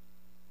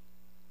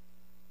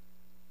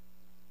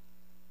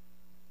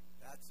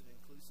 That's an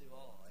inclusive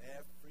all.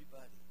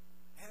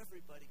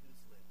 Everybody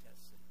who's lived has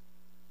sinned.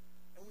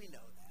 And we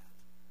know that.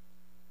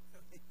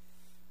 He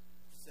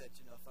said,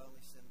 if I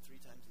only sinned 3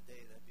 times a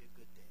day, that'd be a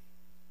good day.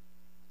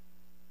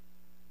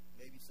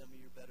 Maybe some of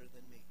you are better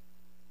than me.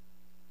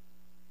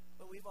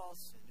 But we've all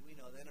sinned. We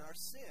know that. And our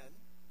sin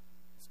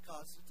has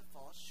caused us to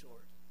fall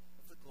short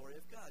of the glory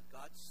of God.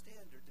 God's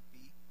standard to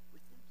be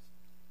with Him.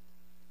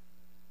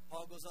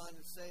 Paul goes on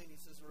to say, and he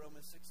says in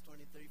Romans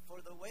 6:23,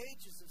 for the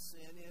wages of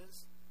sin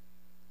is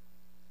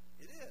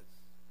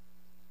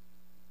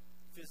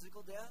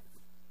physical death.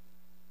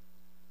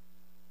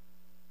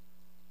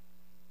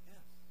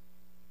 Yes.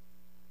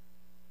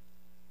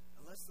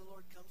 Unless the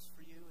Lord comes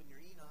for you and you're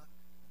Enoch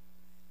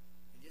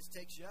and just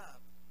takes you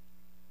up,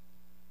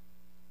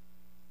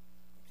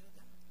 you're going to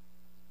die.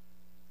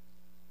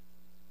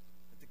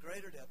 But the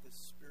greater death is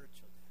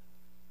spiritual death.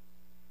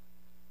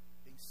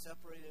 Being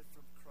separated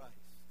from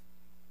Christ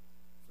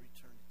for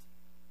eternity.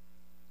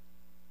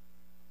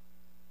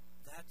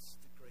 That's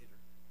the greater death.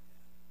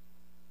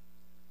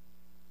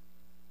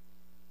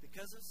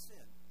 Because of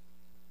sin,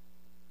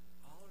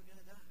 all are going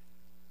to die.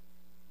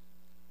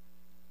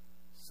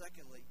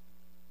 Secondly,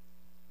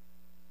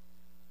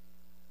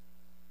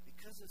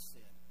 because of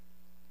sin,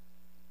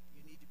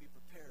 you need to be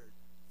prepared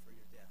for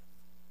your death.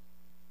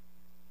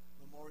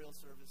 Memorial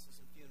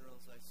services and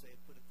funerals, I say,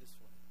 put it this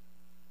way.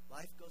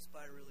 Life goes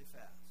by really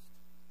fast.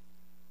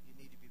 You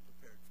need to be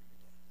prepared for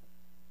your death.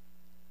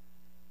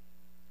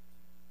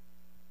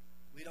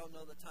 We don't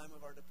know the time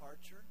of our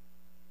departure.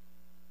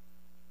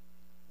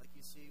 Like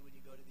you see when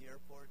you go to the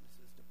airport and it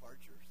says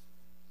departures.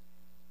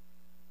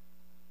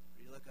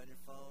 Or you look on your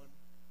phone.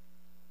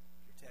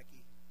 If you're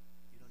techie,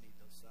 you don't need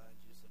those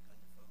signs. You just look on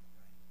your phone,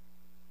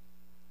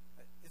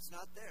 right? It's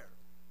not there.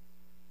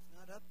 It's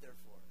not up there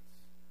for us.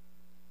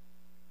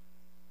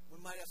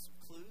 We might have some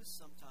clues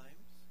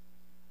sometimes,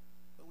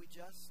 but we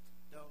just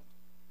don't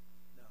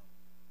know.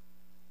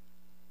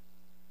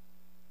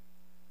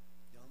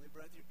 The only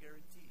breath you're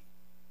guaranteed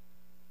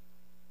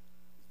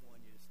is the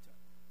one you just took.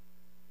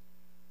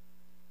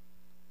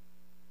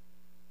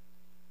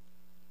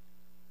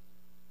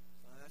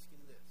 So I'm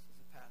asking this as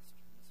a pastor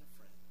and as a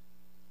friend,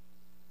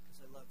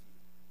 because I love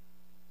you.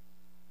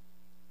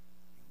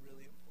 You're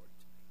really important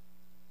to me.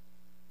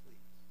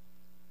 Please,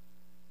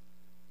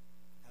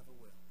 have a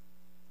will.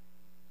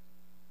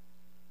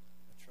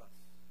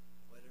 Trust,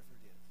 whatever it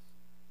is.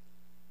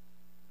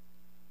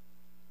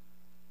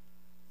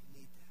 You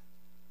need that.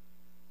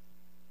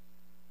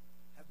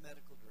 Have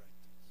medical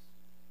directives.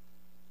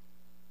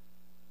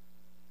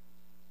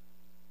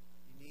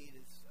 You need,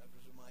 as I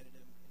was reminded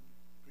in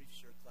grief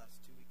share class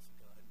 2 weeks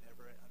ago, I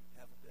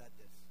haven't had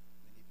this.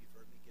 Many of you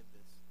have heard me give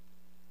this.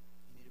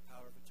 You need a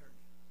power of attorney.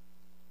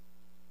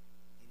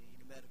 You need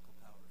a medical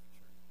power of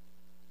attorney.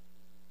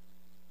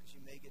 Because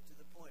you may get to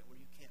the point where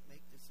you can't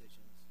make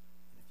decisions.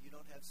 You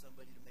don't have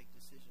somebody to make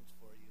decisions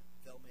for you,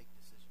 they'll make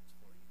decisions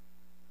for you.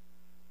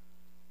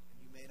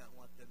 And you may not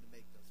want them to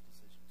make those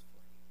decisions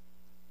for you.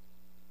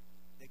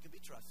 They can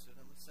be trusted.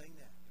 I'm not saying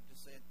that. I'm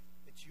just saying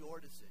it's your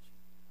decision.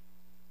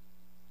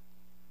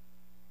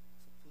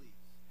 So please,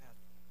 have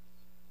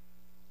those.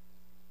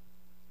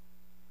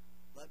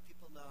 Let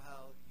people know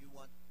how you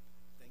want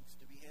things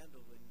to be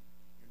handled when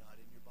you're not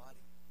in your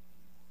body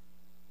anymore.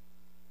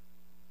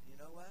 And you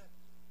know what?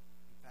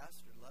 Your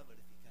pastor would love it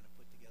if you kind of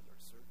put together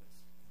a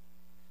service.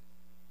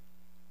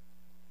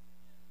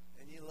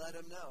 And you let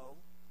them know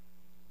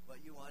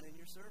what you want in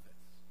your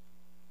service.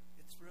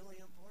 It's really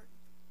important.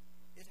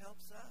 It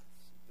helps us.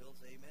 Bill's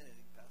amen,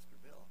 and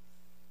Pastor Bill.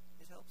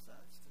 It helps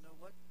us to know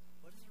what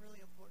is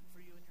really important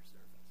for you in your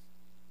service.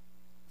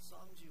 The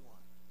songs you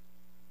want.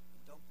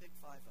 And don't pick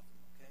 5 of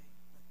them, okay?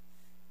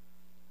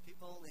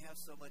 People only have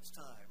so much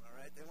time, all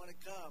right? They want to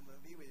come and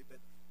be with you, but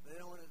they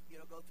don't want to,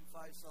 go through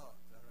 5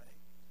 songs, all right?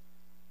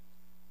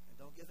 And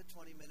don't give a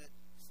 20-minute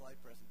slide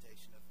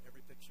presentation of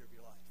every picture of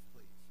your life,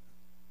 please.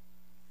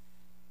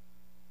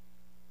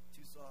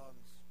 2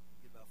 songs,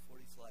 you get about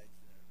 40 slides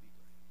there. It'd be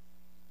great.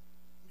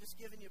 I'm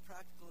just giving you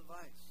practical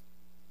advice.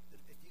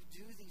 That if you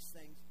do these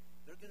things,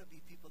 there are going to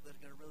be people that are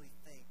going to really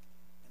think,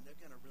 and they're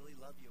going to really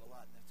love you a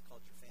lot, and that's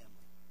called your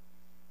family.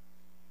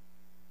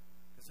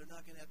 Because they're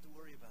not going to have to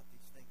worry about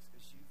these things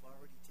because you've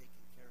already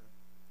taken care of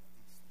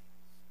these things.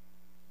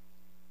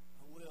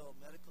 A will,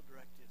 medical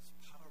directives,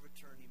 power of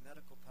attorney,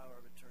 medical power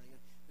of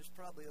attorney. There's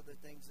probably other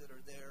things that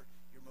are there.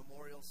 Your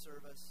memorial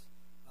service,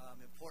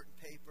 important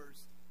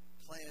papers,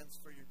 plans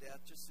for your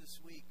death. Just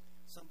this week,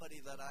 somebody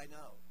that I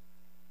know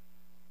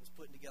was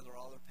putting together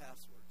all their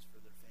passwords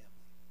for their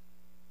family.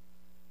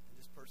 And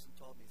this person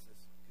told me,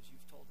 says, because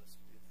you've told us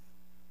to do that.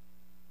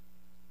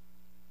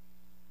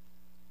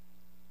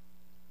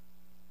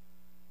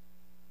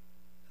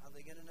 How are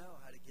they going to know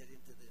how to get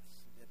into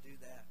this and to do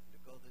that and to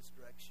go this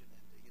direction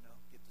and to,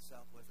 get to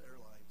Southwest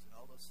Airlines and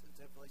all those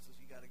places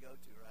you got to go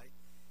to, right?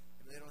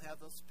 If they don't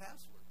have those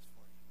passwords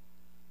for you.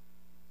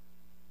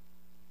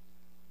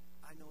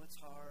 I know it's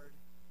hard.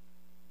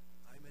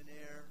 I'm in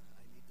air.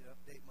 I need to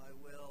update my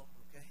will,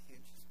 okay?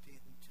 And just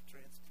being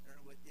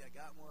transparent with you. I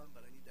got one,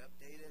 but I need to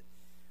update it.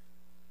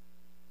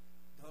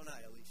 Don't I,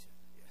 Alicia?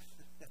 Yeah.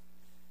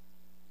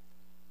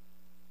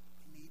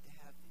 You need to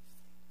have these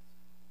things.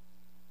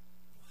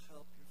 You'll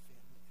help your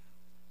family out.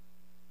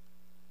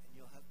 And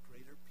you'll have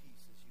greater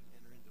peace as you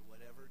enter into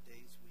whatever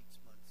days,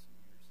 weeks, months, and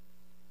years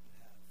you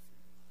have for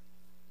your life.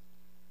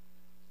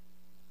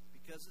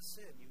 Because of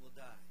sin, you will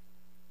die.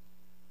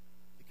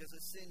 Because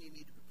of sin, you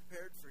need to be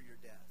prepared for your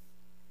death.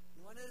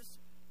 You know what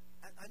is?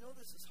 I know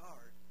this is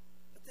hard,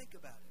 but think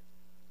about it.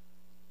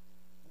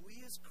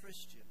 We as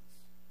Christians,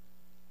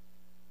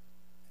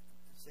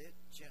 say it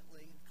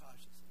gently and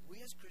cautiously, we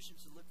as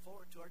Christians look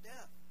forward to our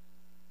death.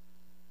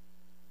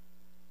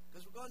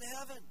 Because we're going to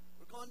heaven.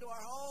 We're going to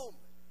our home.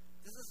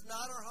 This is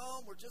not our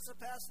home. We're just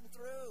passing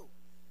through.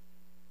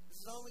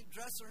 This is only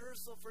dress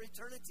rehearsal for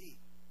eternity.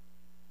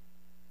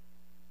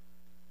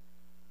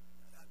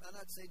 I'm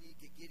not saying you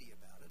get giddy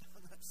about it.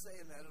 I'm not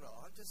saying that at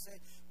all. I'm just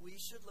saying we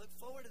should look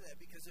forward to that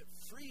because it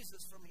frees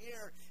us from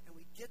here and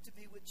we get to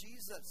be with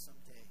Jesus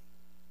someday.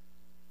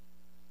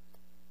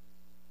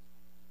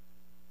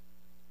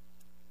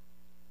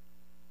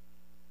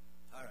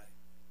 All right.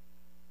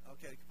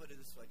 Okay, I can put it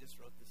this way. I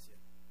just wrote this in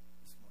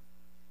this morning.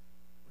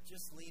 We're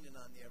just leaning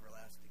on the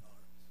everlasting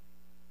arms.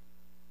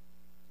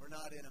 We're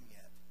not in them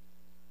yet.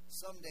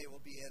 Someday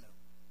we'll be in them.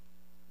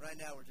 Right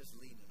now we're just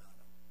leaning on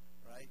them.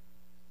 Right?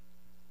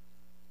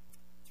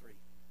 3.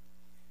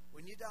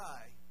 When you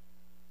die,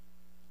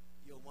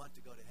 you'll want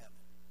to go to heaven.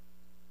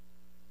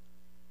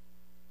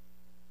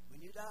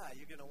 When you die,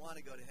 you're going to want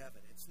to go to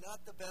heaven. It's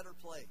not the better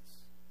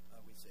place.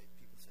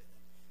 People say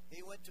that.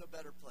 He went to a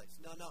better place.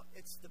 No,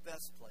 it's the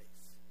best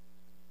place.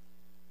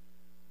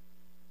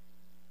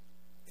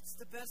 It's It's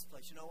the best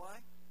place. You know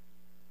why?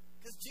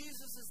 Because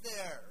Jesus is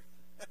there.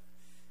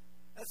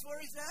 That's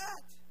where he's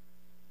at.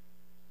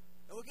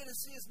 And we're going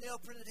to see his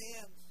nail-printed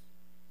hands,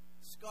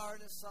 scar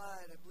in his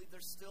side. I believe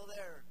they're still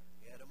there.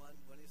 He had them on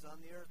when he's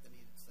on the earth, and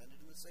he descended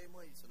in the same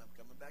way. He said, I'm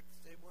coming back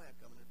the same way. I'm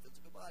coming in a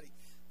physical body.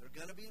 They're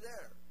going to be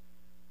there.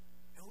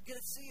 And we'll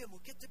get to see him.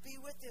 We'll get to be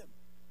with him.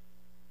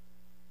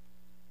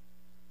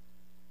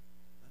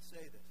 I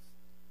say this.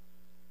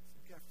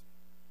 Listen carefully.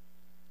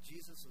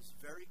 Jesus was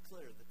very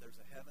clear that there's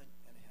a heaven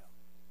and a hell.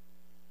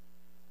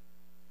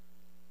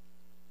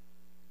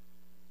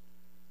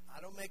 I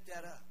don't make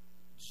that up.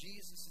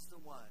 Jesus is the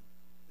one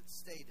that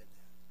stated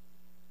that.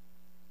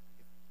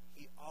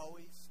 He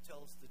always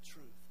tells the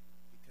truth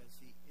because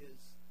he is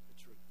the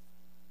truth.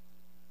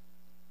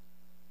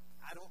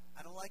 I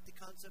don't like the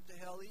concept of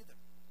hell either.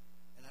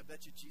 And I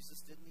bet you Jesus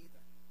didn't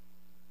either.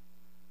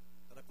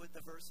 But I put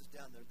the verses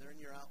down there. They're in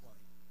your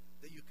outline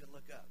that you can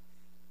look up.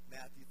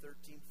 Matthew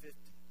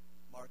 13:50,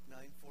 Mark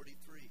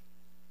 9:43,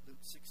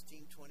 Luke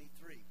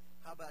 16:23.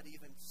 How about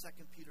even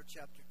 2 Peter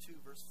chapter 2,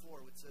 verse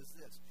 4, which says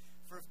this,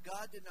 For if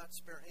God did not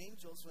spare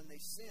angels when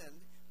they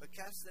sinned, but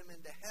cast them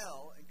into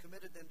hell and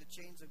committed them to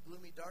chains of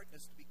gloomy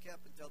darkness to be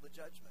kept until the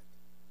judgment.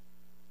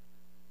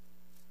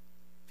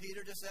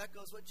 Peter just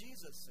echoes what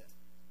Jesus said.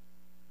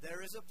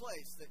 There is a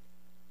place that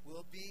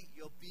you'll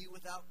be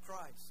without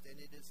Christ, and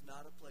it is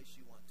not a place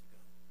you want to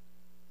go.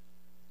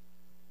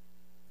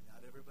 And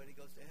not everybody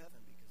goes to heaven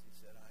because he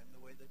said, I am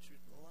the way, the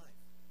truth, and the life.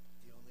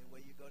 The only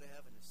way you go to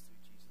heaven is through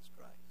Jesus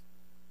Christ.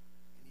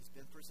 And he's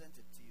been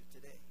presented to you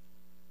today.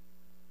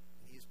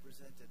 And he is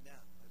presented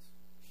now as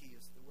he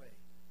is the way,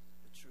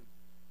 the truth,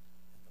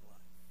 and the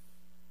life.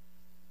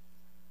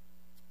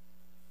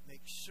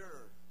 Make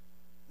sure,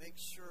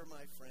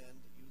 my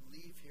friend, you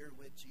leave here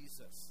with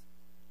Jesus.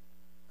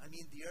 I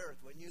mean the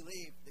earth. When you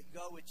leave, that you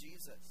go with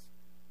Jesus.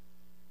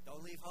 Don't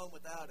leave home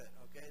without it,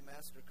 okay?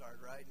 MasterCard,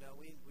 right? No,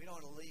 we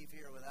don't want to leave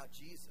here without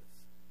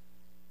Jesus.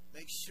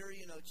 Make sure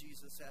you know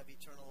Jesus, have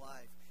eternal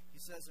life. He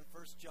says in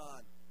 1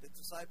 John, the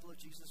disciple of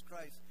Jesus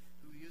Christ,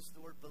 who used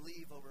the word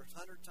believe over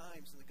 100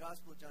 times in the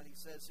Gospel of John, he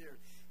says here,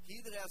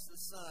 he that has the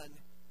Son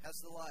has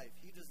the life.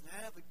 He does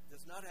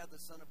not have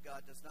the Son of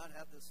God, does not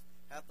have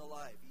the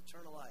life,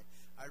 eternal life.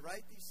 I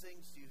write these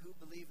things to you who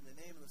believe in the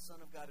name of the Son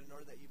of God in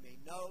order that you may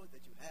know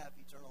that you have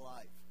eternal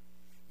life.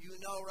 You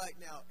know right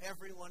now,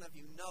 every one of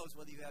you knows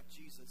whether you have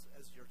Jesus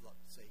as your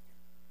Savior.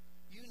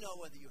 You know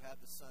whether you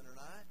have the Son or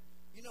not.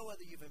 You know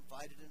whether you've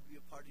invited him to be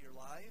a part of your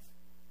life.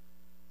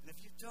 And if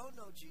you don't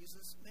know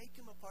Jesus, make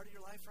him a part of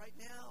your life right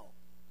now.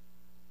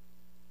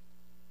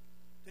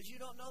 Because you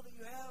don't know that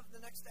you have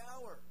the next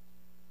hour.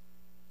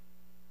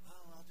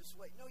 Oh, I'll just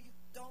wait. No, you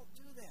don't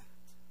do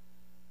that.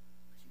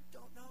 Because you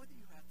don't know that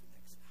you have the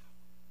next hour.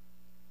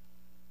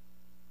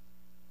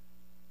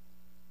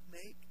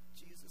 Make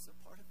Jesus a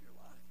part of your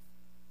life.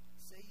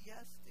 Say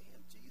yes to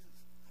him. Jesus,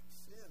 I've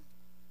sinned.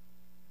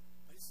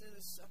 My sin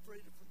is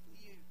separated from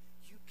you.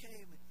 You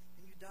came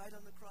and you died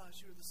on the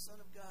cross. You are the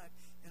Son of God.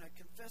 And I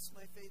confess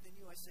my faith in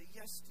you. I say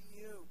yes to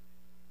you.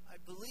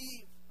 I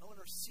believe. I want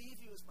to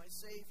receive you as my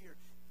Savior.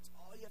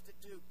 All you have to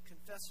do,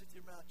 confess with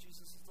your mouth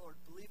Jesus is Lord.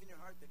 Believe in your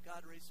heart that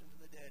God raised him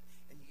from the dead,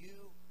 and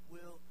you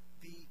will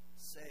be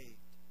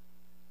saved.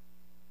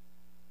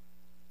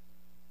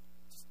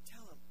 Just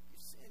tell him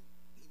you've sinned.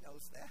 He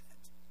knows that.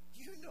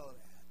 You know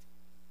that.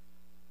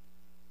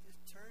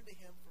 Just turn to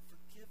him for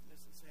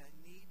forgiveness and say, I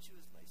need you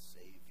as my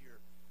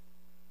Savior.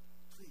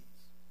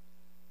 Please,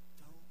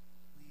 don't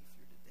leave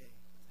here today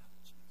without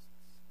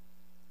Jesus.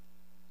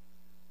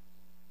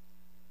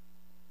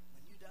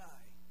 When you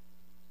die,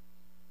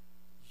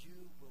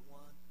 you will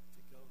want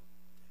to go to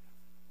heaven.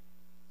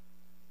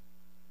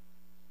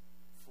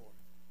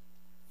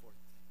 Fourth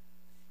thing.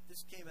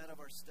 This came out of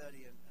our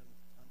study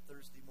on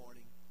Thursday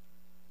morning,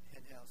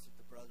 hen house at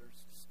the brothers.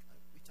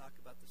 We talk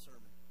about the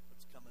sermon,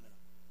 what's coming up.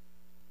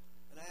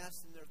 And I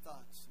asked them their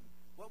thoughts. And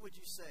what would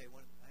you say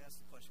when I asked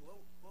the question,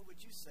 what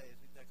would you say as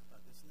we talk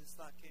about this? And this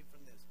thought came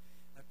from this.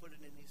 I put it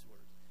in these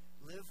words.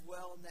 Live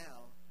well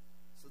now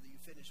so that you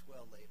finish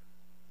well later.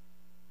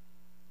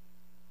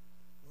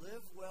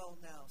 Live well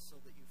now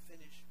so that you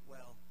finish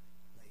well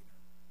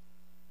later.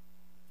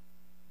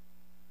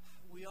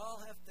 We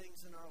all have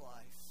things in our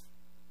life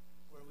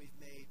where we've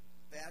made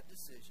bad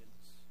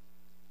decisions.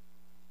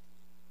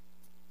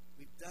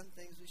 We've done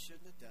things we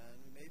shouldn't have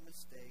done. We made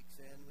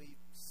mistakes and we've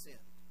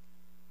sinned.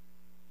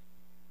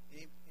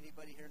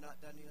 Anybody here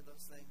not done any of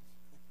those things?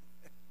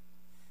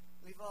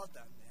 We've all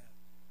done that.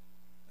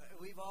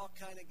 We've all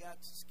kind of got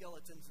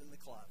skeletons in the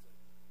closet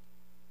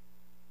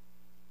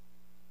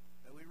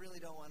that we really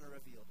don't want to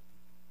reveal to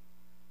people.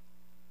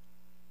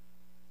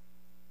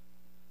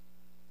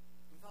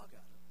 We've all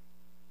got them.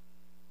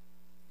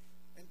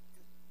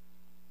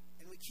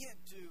 And we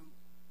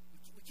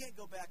can't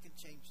go back and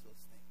change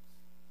those things.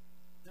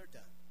 They're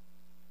done.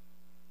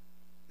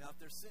 Now, if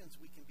there's sins,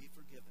 we can be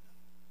forgiven of.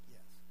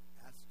 Yes.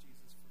 Ask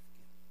Jesus for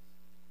forgiveness.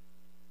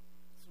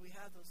 So we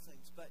have those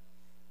things. But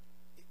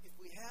if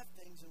we have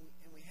things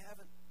and we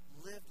haven't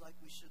lived like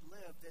we should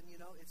live, then,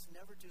 it's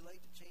never too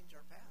late to change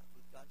our path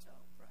with God's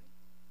help, right?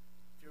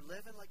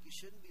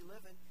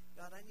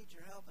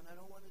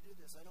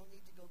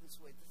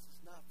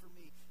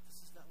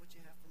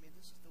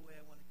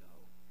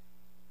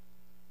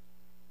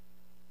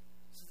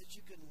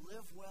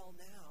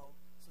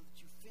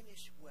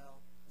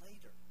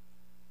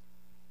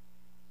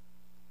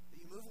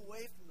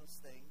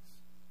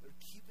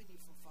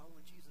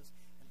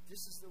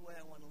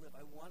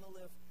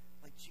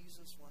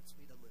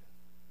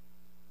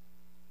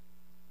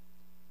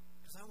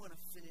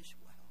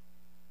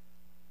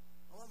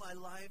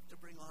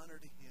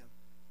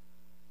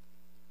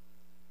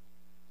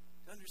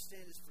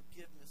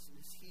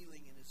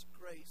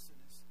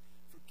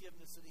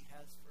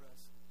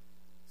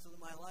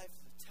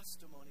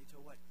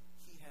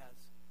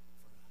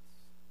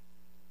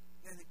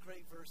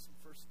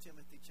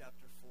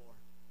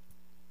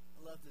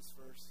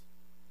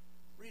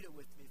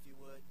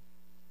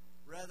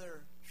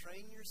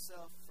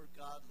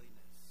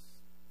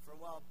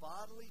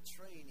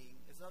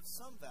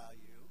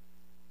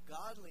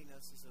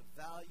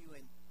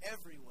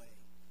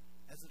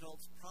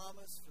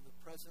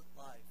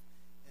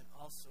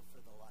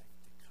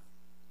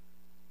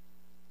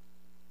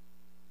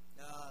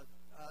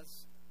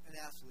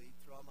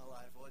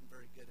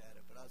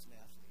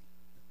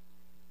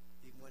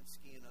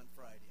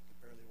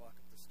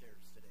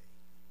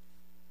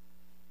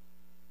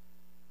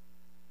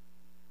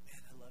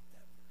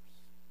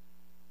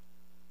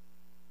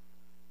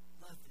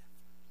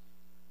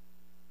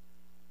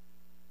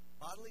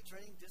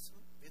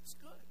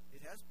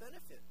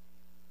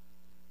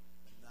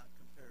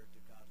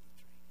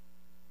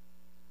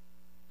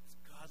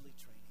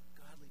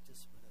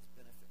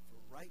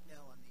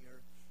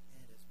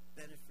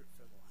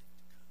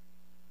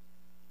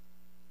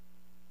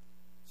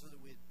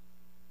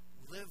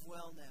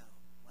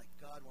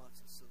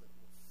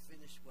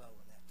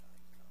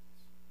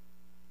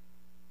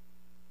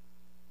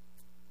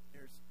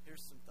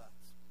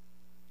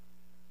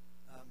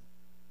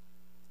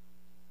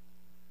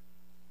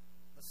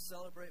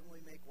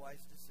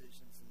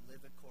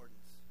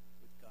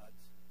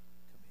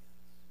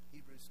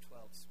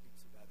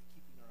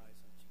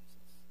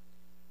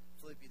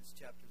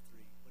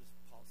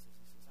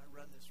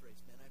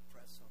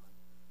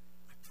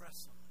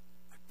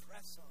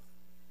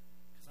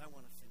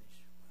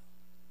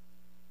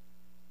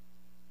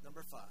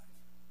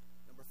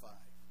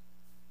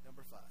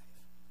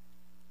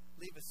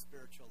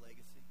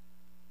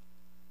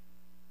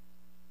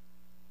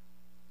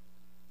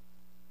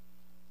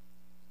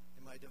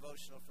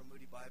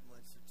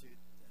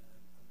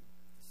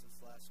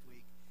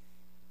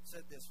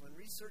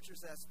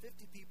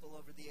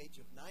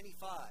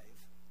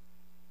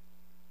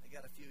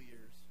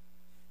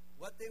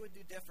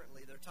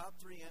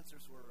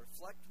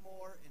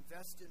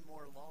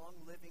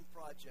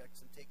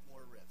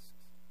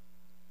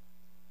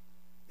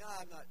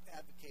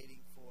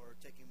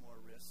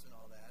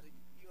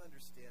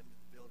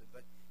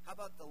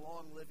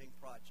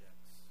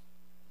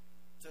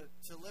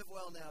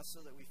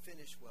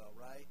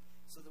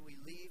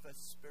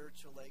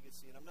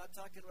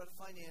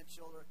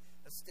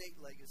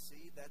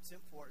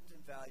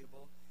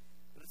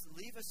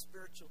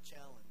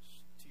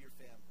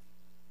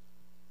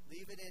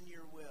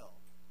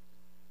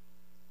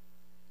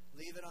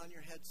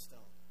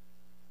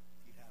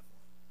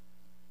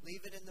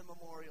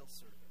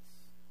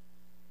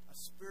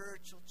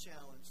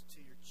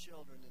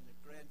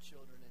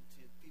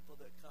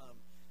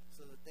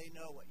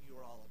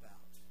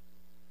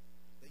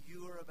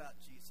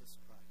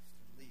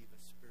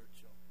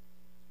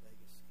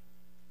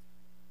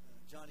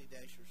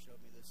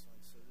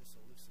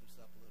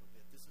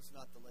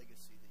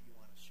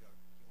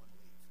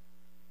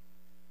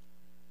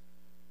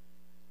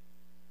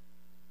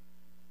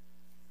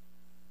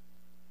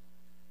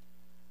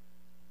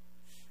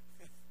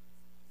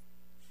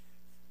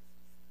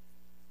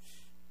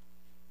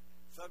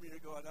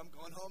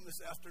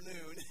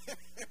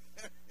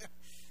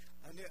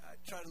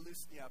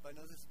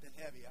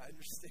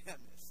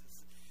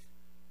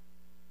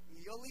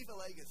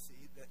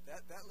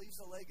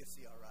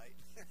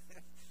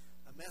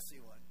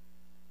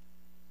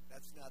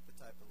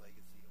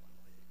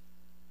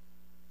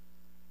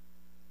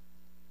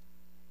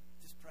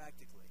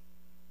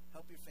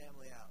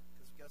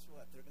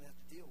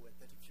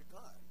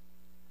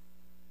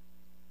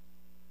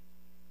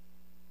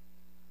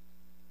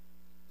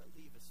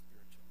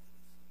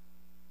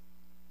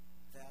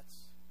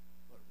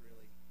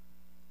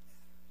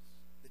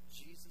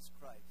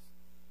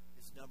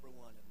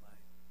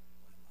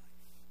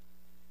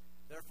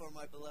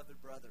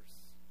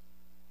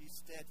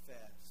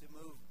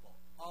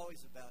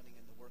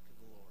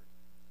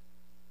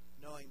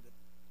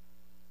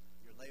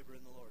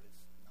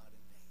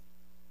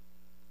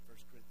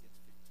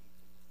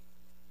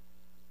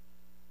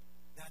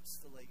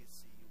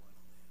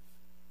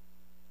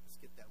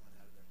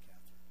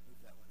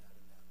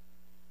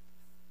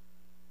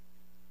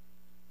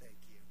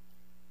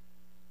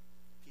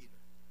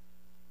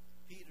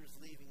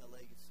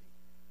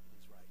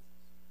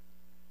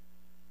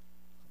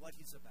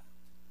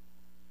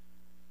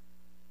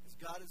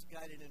 God has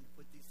guided him to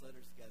put these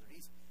letters together.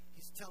 He's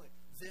telling,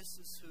 this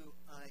is who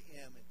I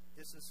am, and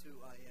this is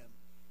who I am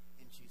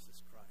in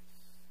Jesus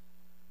Christ.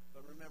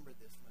 But remember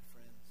this, my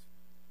friends.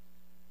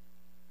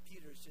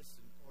 Peter's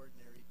just an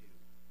ordinary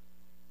dude.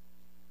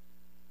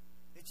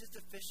 It's just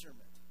a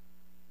fisherman.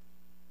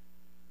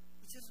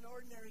 He's just an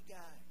ordinary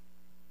guy.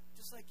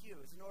 Just like you,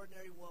 as an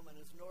ordinary woman,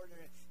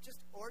 just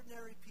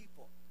ordinary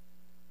people.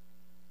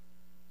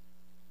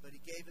 But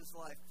he gave his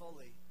life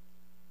fully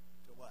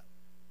to what?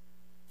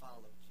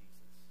 Follow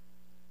Jesus.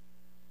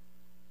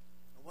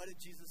 And what did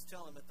Jesus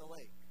tell him at the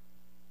lake?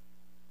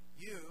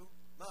 You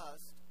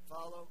must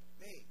follow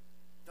me.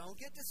 Don't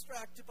get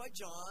distracted by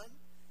John.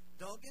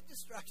 Don't get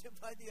distracted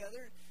by the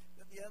other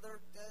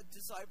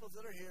disciples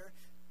that are here.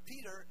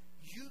 Peter,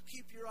 you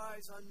keep your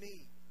eyes on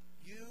me.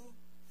 You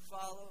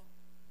follow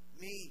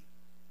me.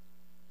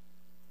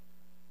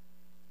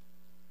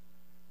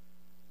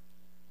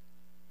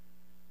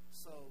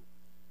 So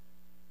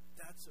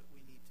that's what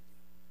we need to do.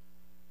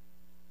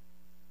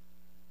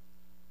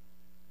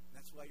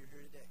 That's why you're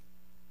here today.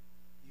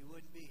 You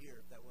wouldn't be here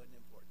if that wasn't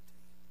important to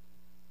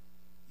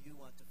you. You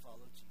want to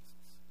follow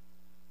Jesus.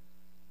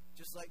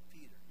 Just like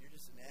Peter, you're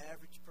just an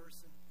average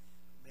person.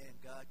 Man,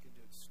 God can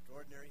do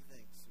extraordinary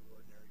things through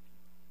ordinary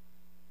people.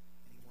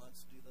 And he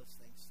wants to do those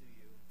things through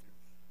you and through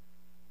me.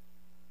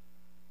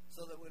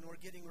 So that when we're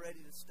getting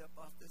ready to step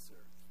off this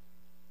earth,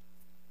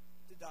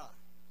 to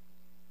die,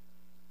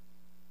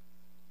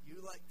 you,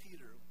 like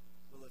Peter,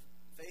 will have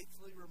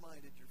faithfully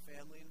reminded your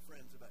family and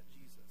friends about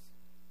Jesus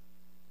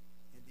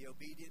and the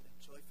obedient and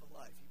joyful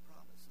life he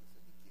promises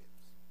and he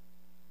gives.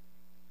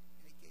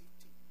 And he gave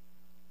to you.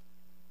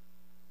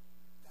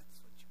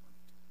 That's what you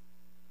want to do.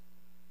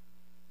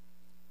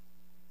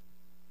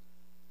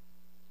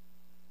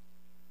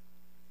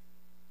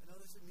 I know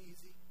this isn't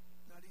easy,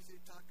 not easy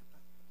to talk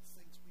about, but it's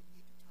things we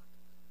need to talk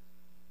about.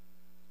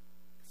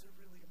 Because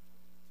they're really